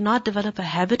 people should not develop a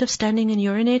habit of standing and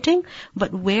urinating,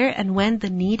 but where and when the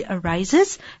need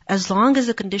arises, as long as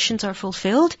the conditions are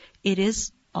fulfilled, it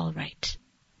is alright.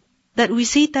 That we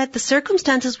see that the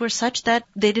circumstances were such that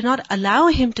they did not allow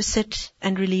him to sit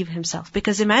and relieve himself.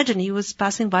 Because imagine, he was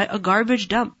passing by a garbage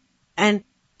dump. And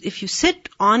if you sit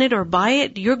on it or by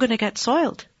it, you're going to get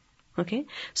soiled. Okay?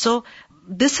 So,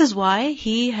 this is why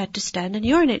he had to stand and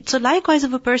urinate. So likewise,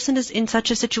 if a person is in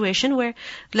such a situation where,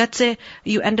 let's say,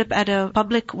 you end up at a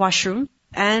public washroom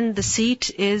and the seat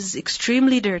is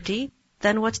extremely dirty,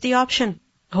 then what's the option?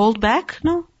 Hold back?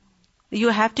 No. You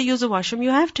have to use the washroom,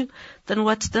 you have to. Then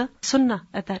what's the sunnah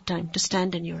at that time? To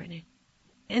stand and urinate.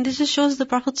 And this just shows the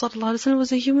Prophet ﷺ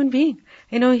was a human being.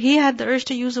 He had the urge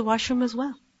to use the washroom as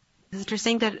well. They're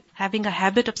saying that having a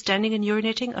habit of standing and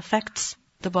urinating affects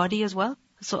the body as well.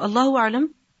 So Allahu A'lam,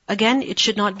 again, it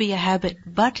should not be a habit,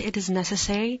 but it is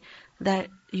necessary that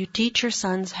you teach your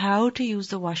sons how to use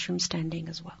the washroom standing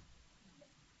as well.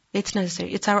 It's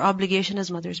necessary. It's our obligation as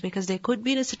mothers, because they could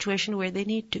be in a situation where they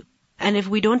need to. And if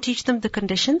we don't teach them the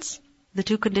conditions, the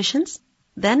two conditions,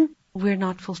 then we're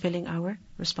not fulfilling our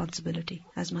responsibility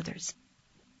as mothers.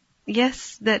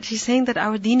 Yes, that she's saying that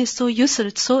our deen is so yusr,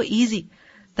 it's so easy.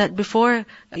 That before,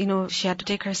 she had to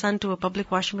take her son to a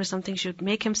public washroom or something, she would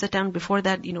make him sit down. Before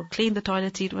that, clean the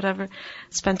toilet seat, whatever.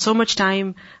 Spend so much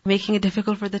time making it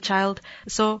difficult for the child.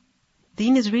 So,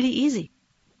 deen is really easy.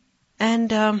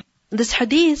 And this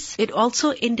hadith, it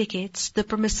also indicates the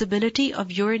permissibility of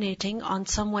urinating on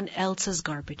someone else's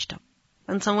garbage dump.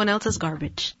 On someone else's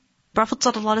garbage. Prophet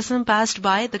ﷺ passed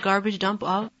by the garbage dump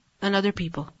of another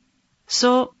people.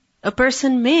 So, a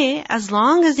person may, as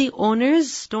long as the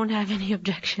owners don't have any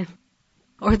objection,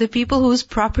 or the people whose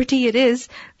property it is,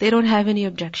 they don't have any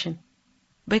objection.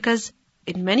 Because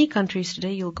in many countries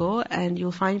today, you'll go and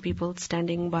you'll find people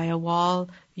standing by a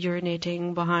wall,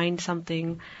 urinating behind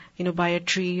something, by a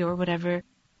tree or whatever,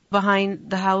 behind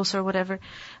the house or whatever.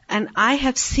 And I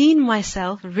have seen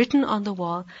myself written on the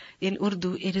wall in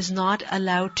Urdu, it is not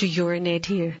allowed to urinate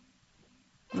here.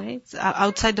 Right? So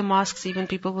outside the mosques, even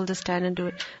people will just stand and do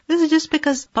it. This is just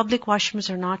because public washrooms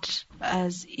are not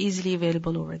as easily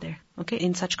available over there. Okay,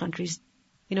 in such countries,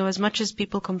 as much as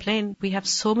people complain, we have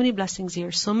so many blessings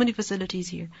here, so many facilities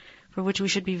here, for which we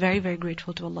should be very, very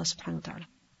grateful to Allah Subhanahu wa Taala.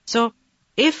 So,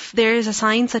 if there is a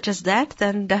sign such as that,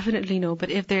 then definitely no.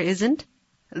 But if there isn't,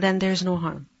 then there's no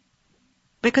harm.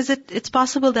 Because it's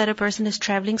possible that a person is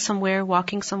traveling somewhere,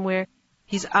 walking somewhere,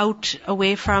 he's out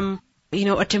away from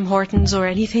a Tim Hortons or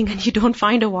anything, and you don't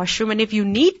find a washroom, and if you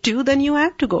need to, then you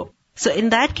have to go. So in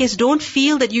that case, don't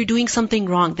feel that you're doing something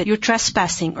wrong, that you're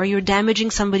trespassing or you're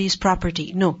damaging somebody's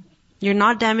property. No. You're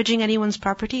not damaging anyone's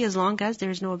property as long as there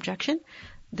is no objection,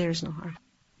 there is no harm.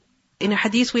 In a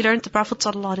hadith we learned the Prophet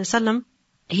ﷺ,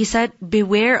 he said,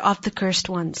 beware of the cursed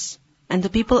ones. And the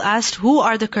people asked, who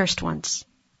are the cursed ones?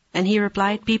 And he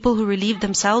replied, people who relieve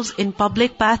themselves in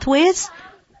public pathways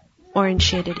or in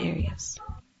shaded areas.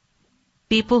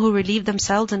 People who relieve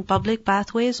themselves in public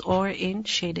pathways or in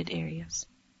shaded areas.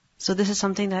 So this is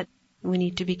something that we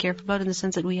need to be careful about, in the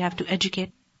sense that we have to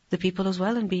educate the people as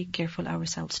well and be careful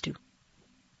ourselves too.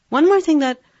 One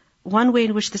way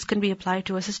in which this can be applied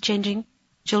to us is changing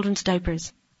children's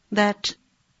diapers. That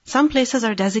some places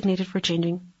are designated for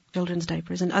changing children's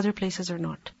diapers and other places are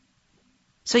not.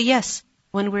 So yes,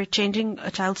 when we're changing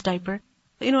a child's diaper,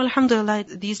 alhamdulillah,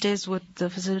 these days with the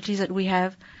facilities that we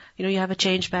have, you have a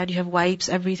change pad, you have wipes,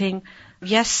 everything.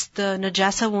 Yes, the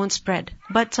najasa won't spread.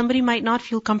 But somebody might not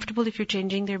feel comfortable if you're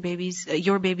changing your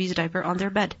baby's diaper on their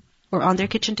bed, or on their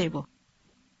kitchen table,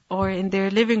 or in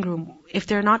their living room. If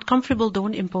they're not comfortable,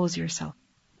 don't impose yourself.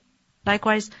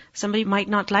 Likewise, somebody might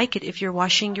not like it if you're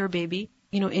washing your baby,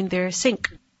 in their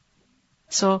sink.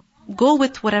 So, go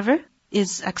with whatever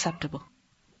is acceptable.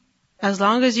 As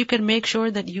long as you can make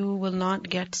sure that you will not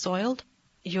get soiled,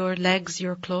 your legs,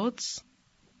 your clothes.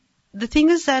 The thing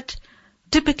is that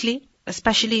typically,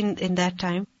 especially in that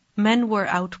time, men were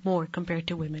out more compared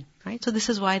to women, right? So this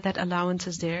is why that allowance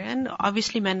is there. And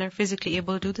obviously men are physically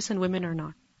able to do this and women are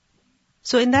not.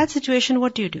 So in that situation,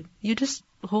 what do? You just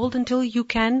hold until you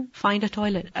can find a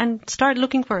toilet and start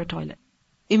looking for a toilet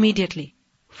immediately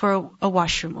for a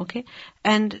washroom, okay?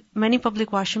 And many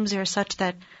public washrooms are such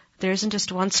that there isn't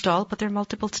just one stall, but there are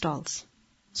multiple stalls.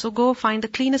 So go find the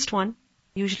cleanest one.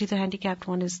 Usually the handicapped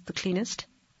one is the cleanest.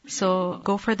 So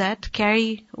go for that.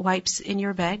 Carry wipes in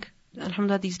your bag.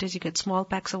 Alhamdulillah, these days you get small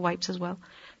packs of wipes as well,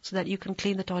 so that you can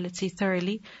clean the toilet seat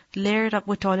thoroughly. Layer it up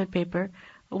with toilet paper,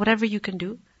 whatever you can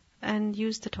do, and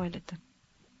use the toilet then.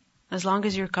 As long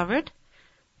as you're covered,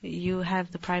 you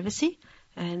have the privacy,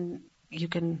 and you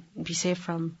can be safe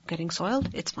from getting soiled,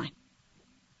 it's fine.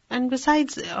 And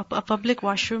besides, a public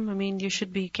washroom, you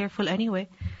should be careful anyway.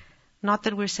 Not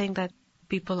that we're saying that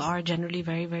people are generally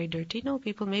very, very dirty. No,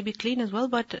 people may be clean as well,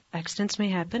 but accidents may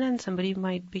happen and somebody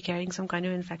might be carrying some kind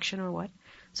of infection or what.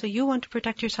 So you want to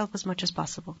protect yourself as much as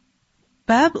possible.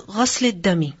 Bab ghasl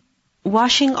ad-dami,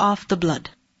 washing off the blood.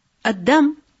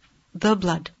 Ad-dam, the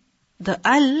blood. The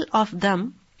al of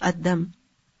dam, ad-dam,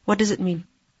 What does it mean?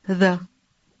 The.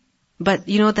 But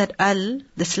you know that the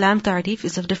Islam ta'rif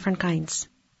is of different kinds.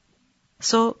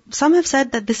 So some have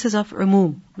said that this is of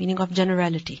umum, meaning of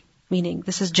generality, meaning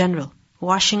this is general.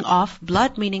 Washing off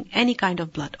blood, meaning any kind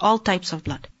of blood, all types of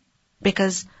blood.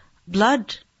 Because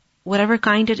blood, whatever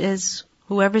kind it is,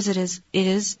 whoever's it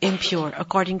is impure,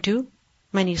 according to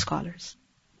many scholars.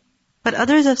 But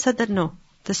others have said that no,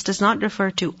 this does not refer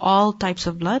to all types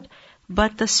of blood,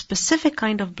 but the specific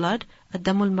kind of blood,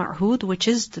 ad-damul ma'hud, which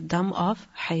is the dam of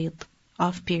hayd,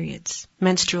 of periods,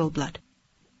 menstrual blood.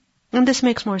 And this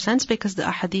makes more sense because the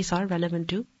ahadith are relevant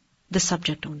to the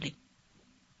subject only.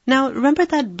 Now, remember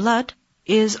that blood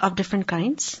is of different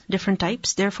kinds, different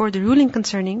types, therefore the ruling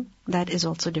concerning that is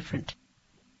also different.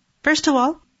 First of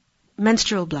all,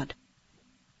 menstrual blood.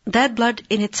 That blood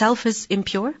in itself is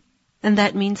impure, and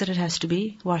that means that it has to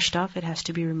be washed off, it has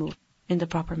to be removed in the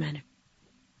proper manner.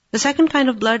 The second kind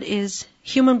of blood is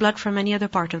human blood from any other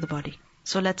part of the body.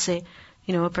 So let's say,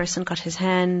 a person cut his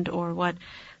hand or what.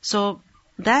 So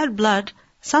that blood,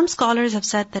 some scholars have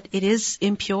said that it is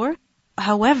impure.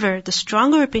 However, the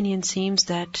stronger opinion seems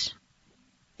that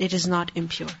it is not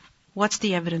impure. What's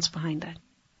the evidence behind that?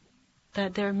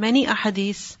 That there are many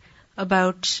ahadith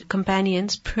about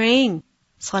companions praying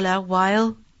salah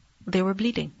while they were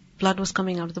bleeding. Blood was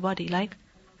coming out of the body. Like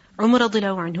Umar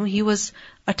radiallahu anhu, he was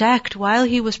attacked while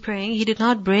he was praying. He did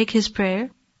not break his prayer.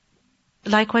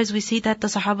 Likewise, we see that the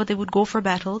Sahaba, they would go for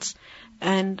battles,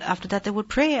 and after that they would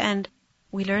pray, and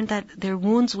we learned that their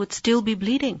wounds would still be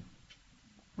bleeding.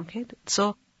 Okay,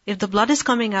 so if the blood is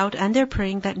coming out and they're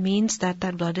praying, that means that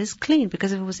blood is clean,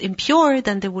 because if it was impure,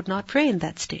 then they would not pray in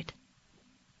that state.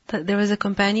 There was a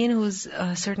companion whose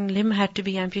certain limb had to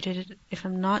be amputated. If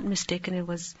I'm not mistaken, it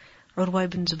was Urwa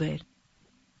ibn Zubayr.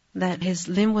 That his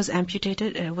limb was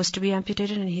amputated, was to be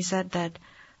amputated, and he said that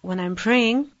when I'm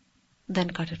praying,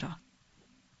 then cut it off.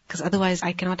 Because otherwise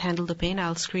I cannot handle the pain,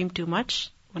 I'll scream too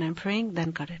much. When I'm praying,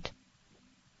 then cut it.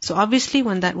 So obviously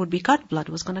when that would be cut, blood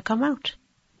was going to come out.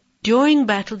 During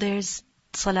battle, there's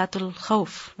Salatul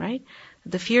Khawf, right?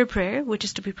 The fear prayer, which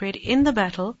is to be prayed in the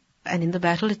battle. And in the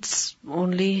battle, it's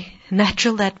only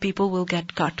natural that people will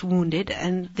get cut, wounded,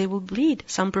 and they will bleed.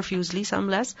 Some profusely, some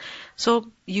less.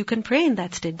 So you can pray in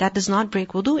that state. That does not break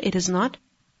wudu. It is not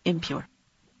impure.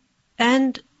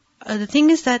 And the thing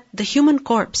is that the human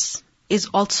corpse is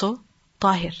also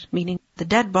tahir, meaning the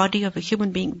dead body of a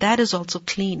human being, that is also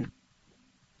clean.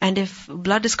 And if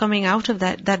blood is coming out of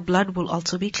that blood will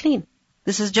also be clean.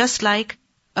 This is just like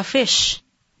a fish.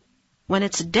 When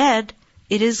it's dead,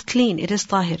 it is clean, it is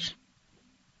tahir.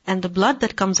 And the blood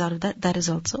that comes out of that is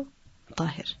also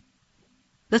tahir.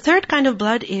 The third kind of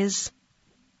blood is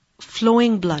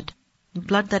flowing blood.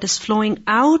 Blood that is flowing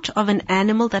out of an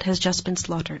animal that has just been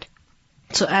slaughtered.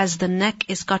 So as the neck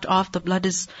is cut off, the blood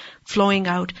is flowing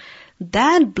out.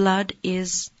 That blood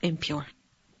is impure.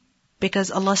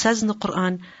 Because Allah says in the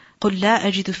Quran, قُلْ لَا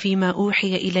أَجِدُ فِي مَا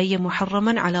أُوحِيَ إِلَيَّ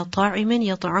مُحَرَّمًا عَلَى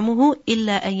طَاعِمٍ يَطْعَمُهُ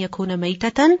إِلَّا أَن يَكُونَ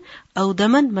مَيْتَةً أَوْ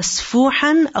دَمًا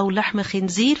مَسْفُوحًا أَوْ لَحْمَ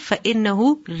خِنْزِيرٍ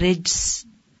فَإِنَّهُ رِجْسٌ.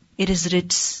 It is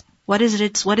rijs. What is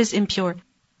rijs? What is impure?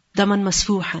 Daman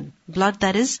masfuhan. Blood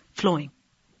that is flowing.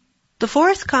 The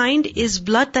fourth kind is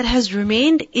blood that has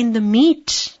remained in the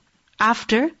meat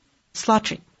after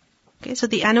slaughtering. Okay, so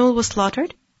the animal was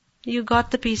slaughtered. You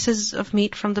got the pieces of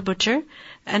meat from the butcher,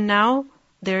 and now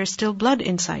there is still blood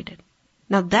inside it.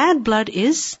 Now that blood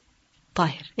is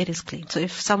tahir. It is clean. So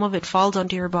if some of it falls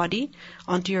onto your body,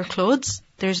 onto your clothes,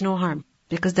 there's no harm.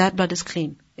 Because that blood is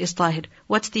clean, is tahir.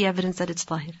 What's the evidence that it's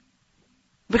tahir?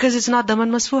 Because it's not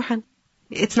daman masfuhan.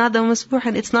 It's not daman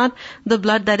masfuhan. It's not the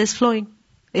blood that is flowing.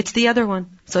 It's the other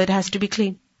one. So it has to be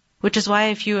clean. Which is why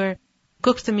if you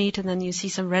cook the meat and then you see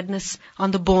some redness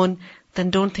on the bone, then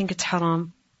don't think it's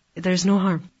haram. There's no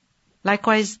harm.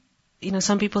 Likewise,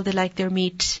 some people, they like their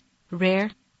meat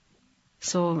rare.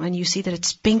 So when you see that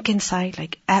it's pink inside,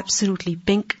 like absolutely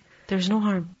pink, there's no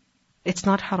harm. It's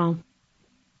not haram.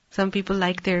 Some people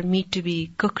like their meat to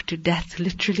be cooked to death,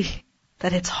 literally.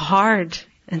 That it's hard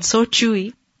and so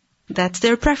chewy. That's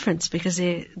their preference because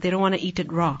they don't want to eat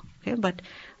it raw. Okay? But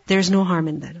there's no harm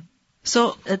in that.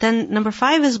 So then number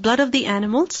 5 is blood of the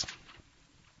animals.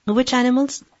 Which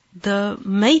animals? The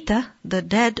maita, the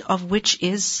dead of which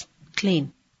is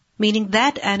clean. Meaning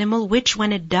that animal which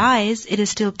when it dies, it is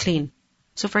still clean.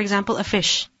 So for example, a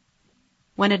fish.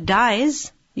 When it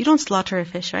dies, you don't slaughter a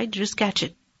fish, right? You just catch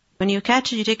it. When you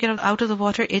catch it, you take it out of the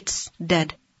water, it's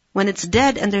dead. When it's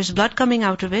dead and there's blood coming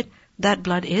out of it, that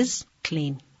blood is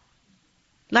clean.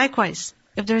 Likewise,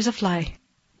 if there's a fly,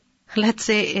 let's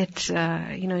say it,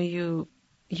 you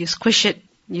squish it,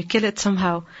 you kill it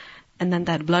somehow, and then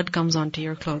that blood comes onto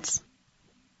your clothes.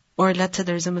 Or let's say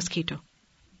there's a mosquito.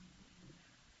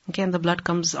 Okay, and the blood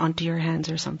comes onto your hands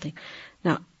or something.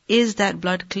 Now, is that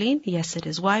blood clean? Yes, it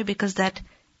is. Why? Because that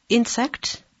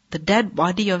insect, the dead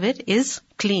body of it, is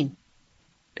clean.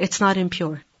 It's not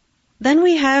impure. Then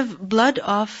we have blood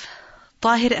of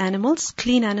tahir animals,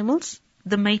 clean animals,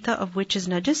 the maita of which is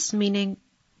najis, meaning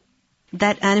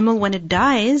that animal when it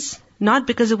dies, not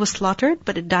because it was slaughtered,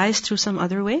 but it dies through some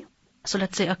other way. So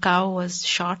let's say a cow was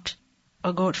shot,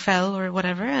 a goat fell or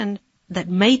whatever, and that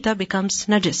maita becomes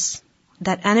najis.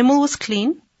 That animal was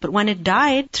clean, but when it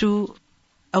died through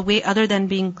a way other than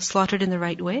being slaughtered in the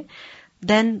right way,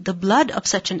 then the blood of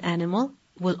such an animal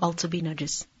will also be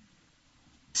najis.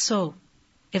 So,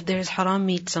 if there is haram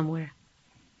meat somewhere,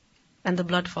 and the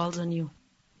blood falls on you,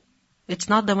 it's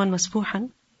not daman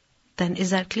masfuhan, then is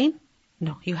that clean?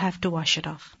 No, you have to wash it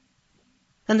off.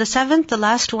 Then the seventh, the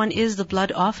last one, is the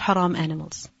blood of haram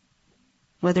animals.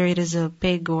 Whether it is a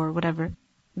pig or whatever,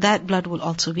 that blood will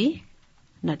also be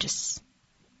najis.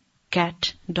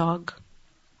 Cat, dog,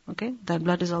 okay, that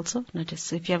blood is also najis.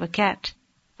 So if you have a cat,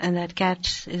 and that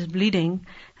cat is bleeding,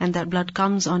 and that blood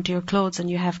comes onto your clothes, and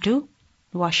you have to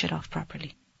wash it off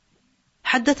properly.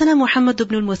 حدثنا محمد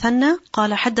بن المثنى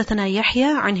قال حدثنا يحيى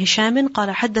عن هشام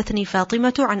قال حدثني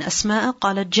فاطمة عن أسماء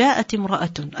قالت جاءت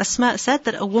امرأة. Asma said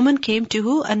that a woman came to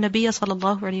who? النبي صلى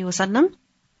الله عليه وسلم.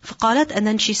 فقالت, and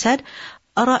then she said,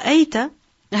 أرأيت,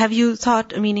 have you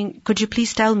thought, meaning, could you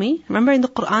please tell me? Remember in the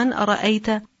Quran,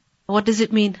 أرأيت, what does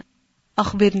it mean?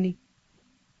 أخبرني.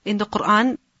 In the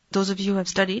Quran, those of you who have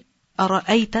studied,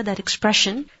 أرأيت, that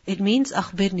expression, it means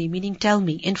أخبرني, meaning tell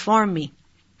me, inform me.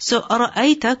 So,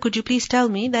 أرأيت, could you please tell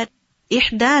me that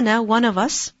إحدانا, one of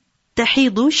us,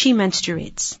 تحيض, she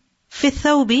menstruates. في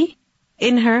الثوب,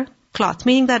 in her cloth,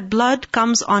 meaning that blood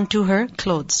comes onto her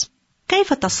clothes.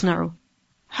 كيف تصنع?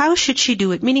 How should she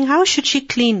do it? Meaning, how should she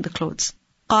clean the clothes?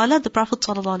 قال, the Prophet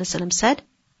ﷺ said,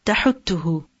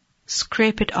 تحته,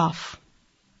 scrape it off.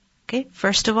 Okay,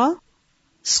 first of all,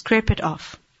 scrape it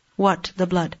off. What? The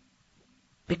blood.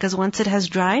 Because once it has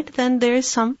dried, then there is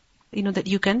some, that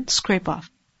you can scrape off.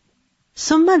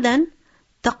 ثم then,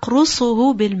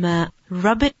 تقرصه بالماء,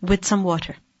 rub it with some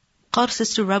water. Qars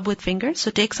is to rub with fingers,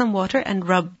 so take some water and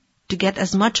rub to get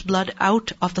as much blood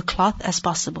out of the cloth as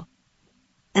possible.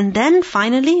 And then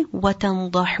finally,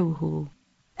 وَتَنْضَحُهُ,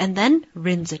 and then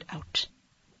rinse it out.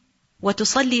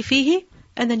 وَتُصَلِّي فِيهِ,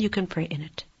 and then you can pray in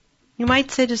it. You might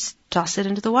say just toss it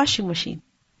into the washing machine.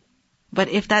 But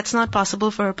if that's not possible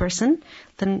for a person,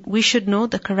 then we should know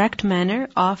the correct manner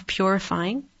of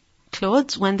purifying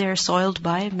clothes when they are soiled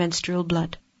by menstrual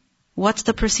blood. What's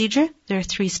the procedure? There are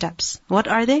 3 steps. What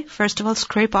are they? First of all,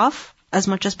 scrape off as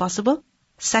much as possible.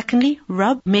 Secondly,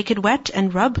 rub, make it wet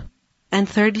and rub. And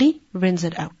thirdly, rinse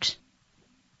it out.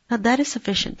 Now that is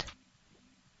sufficient.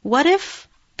 What if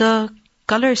the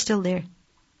color is still there?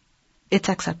 It's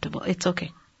acceptable. It's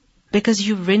okay. Because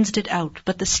you rinsed it out.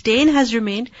 But the stain has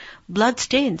remained. Blood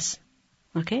stains.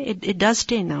 Okay? It does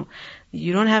stain now.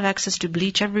 You don't have access to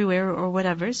bleach everywhere or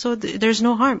whatever, so there's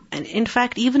no harm. And in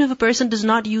fact, even if a person does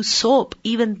not use soap,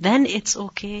 even then it's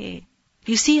okay.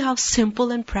 You see how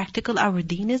simple and practical our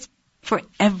deen is for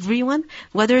everyone?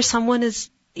 Whether someone is,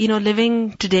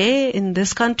 living today in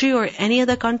this country or any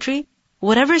other country,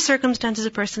 whatever circumstances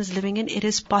a person is living in, it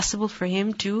is possible for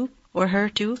him to, or her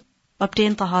to,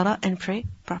 obtain tahara and pray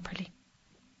properly.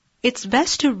 It's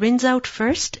best to rinse out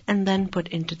first and then put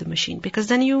into the machine, because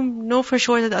then you know for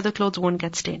sure that the other clothes won't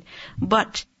get stained.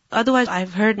 But otherwise,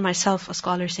 I've heard myself, a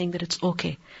scholar, saying that it's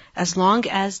okay. As long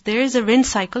as there is a rinse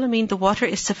cycle, the water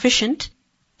is sufficient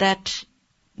that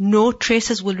no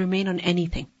traces will remain on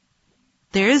anything.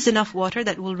 There is enough water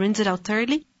that will rinse it out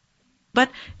thoroughly, but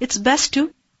it's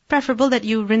preferable that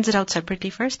you rinse it out separately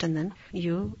first and then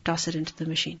you toss it into the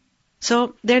machine.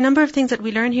 So there are a number of things that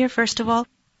we learn here. First of all,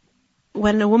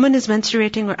 when a woman is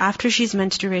menstruating or after she's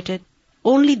menstruated,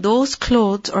 only those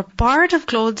clothes or part of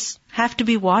clothes have to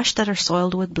be washed that are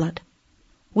soiled with blood.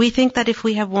 We think that if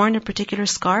we have worn a particular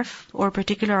scarf or a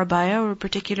particular abaya or a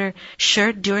particular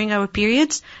shirt during our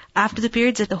periods, after the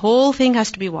periods that the whole thing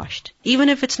has to be washed, even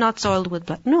if it's not soiled with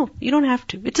blood. No, you don't have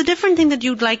to. It's a different thing that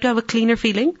you'd like to have a cleaner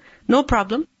feeling, no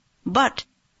problem. But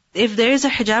if there is a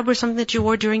hijab or something that you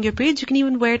wore during your periods, you can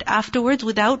even wear it afterwards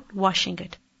without washing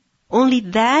it. Only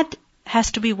that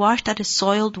has to be washed that is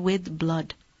soiled with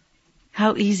blood.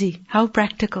 How easy, how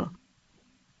practical.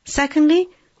 Secondly,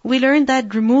 we learned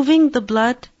that removing the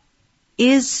blood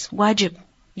is wajib.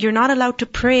 You're not allowed to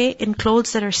pray in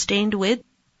clothes that are stained with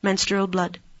menstrual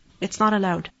blood. It's not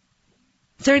allowed.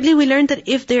 Thirdly, we learned that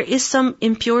if there is some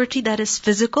impurity that is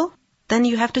physical, then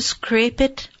you have to scrape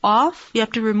it off, you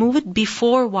have to remove it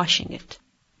before washing it.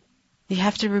 You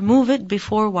have to remove it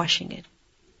before washing it.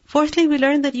 Fourthly, we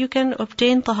learned that you can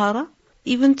obtain tahara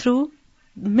even through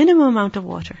minimum amount of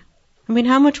water. I mean,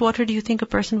 how much water do you think a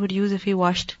person would use if he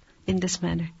washed in this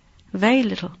manner? Very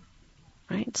little.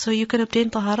 Right? So you can obtain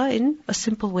tahara in a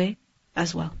simple way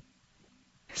as well.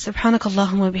 سبحانك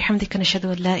اللهم وبحمدك نشهد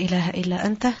أن لا إله إلا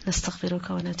أنت نستغفرك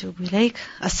ونتوب إليك.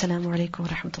 السلام عليكم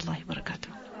ورحمة الله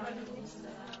وبركاته.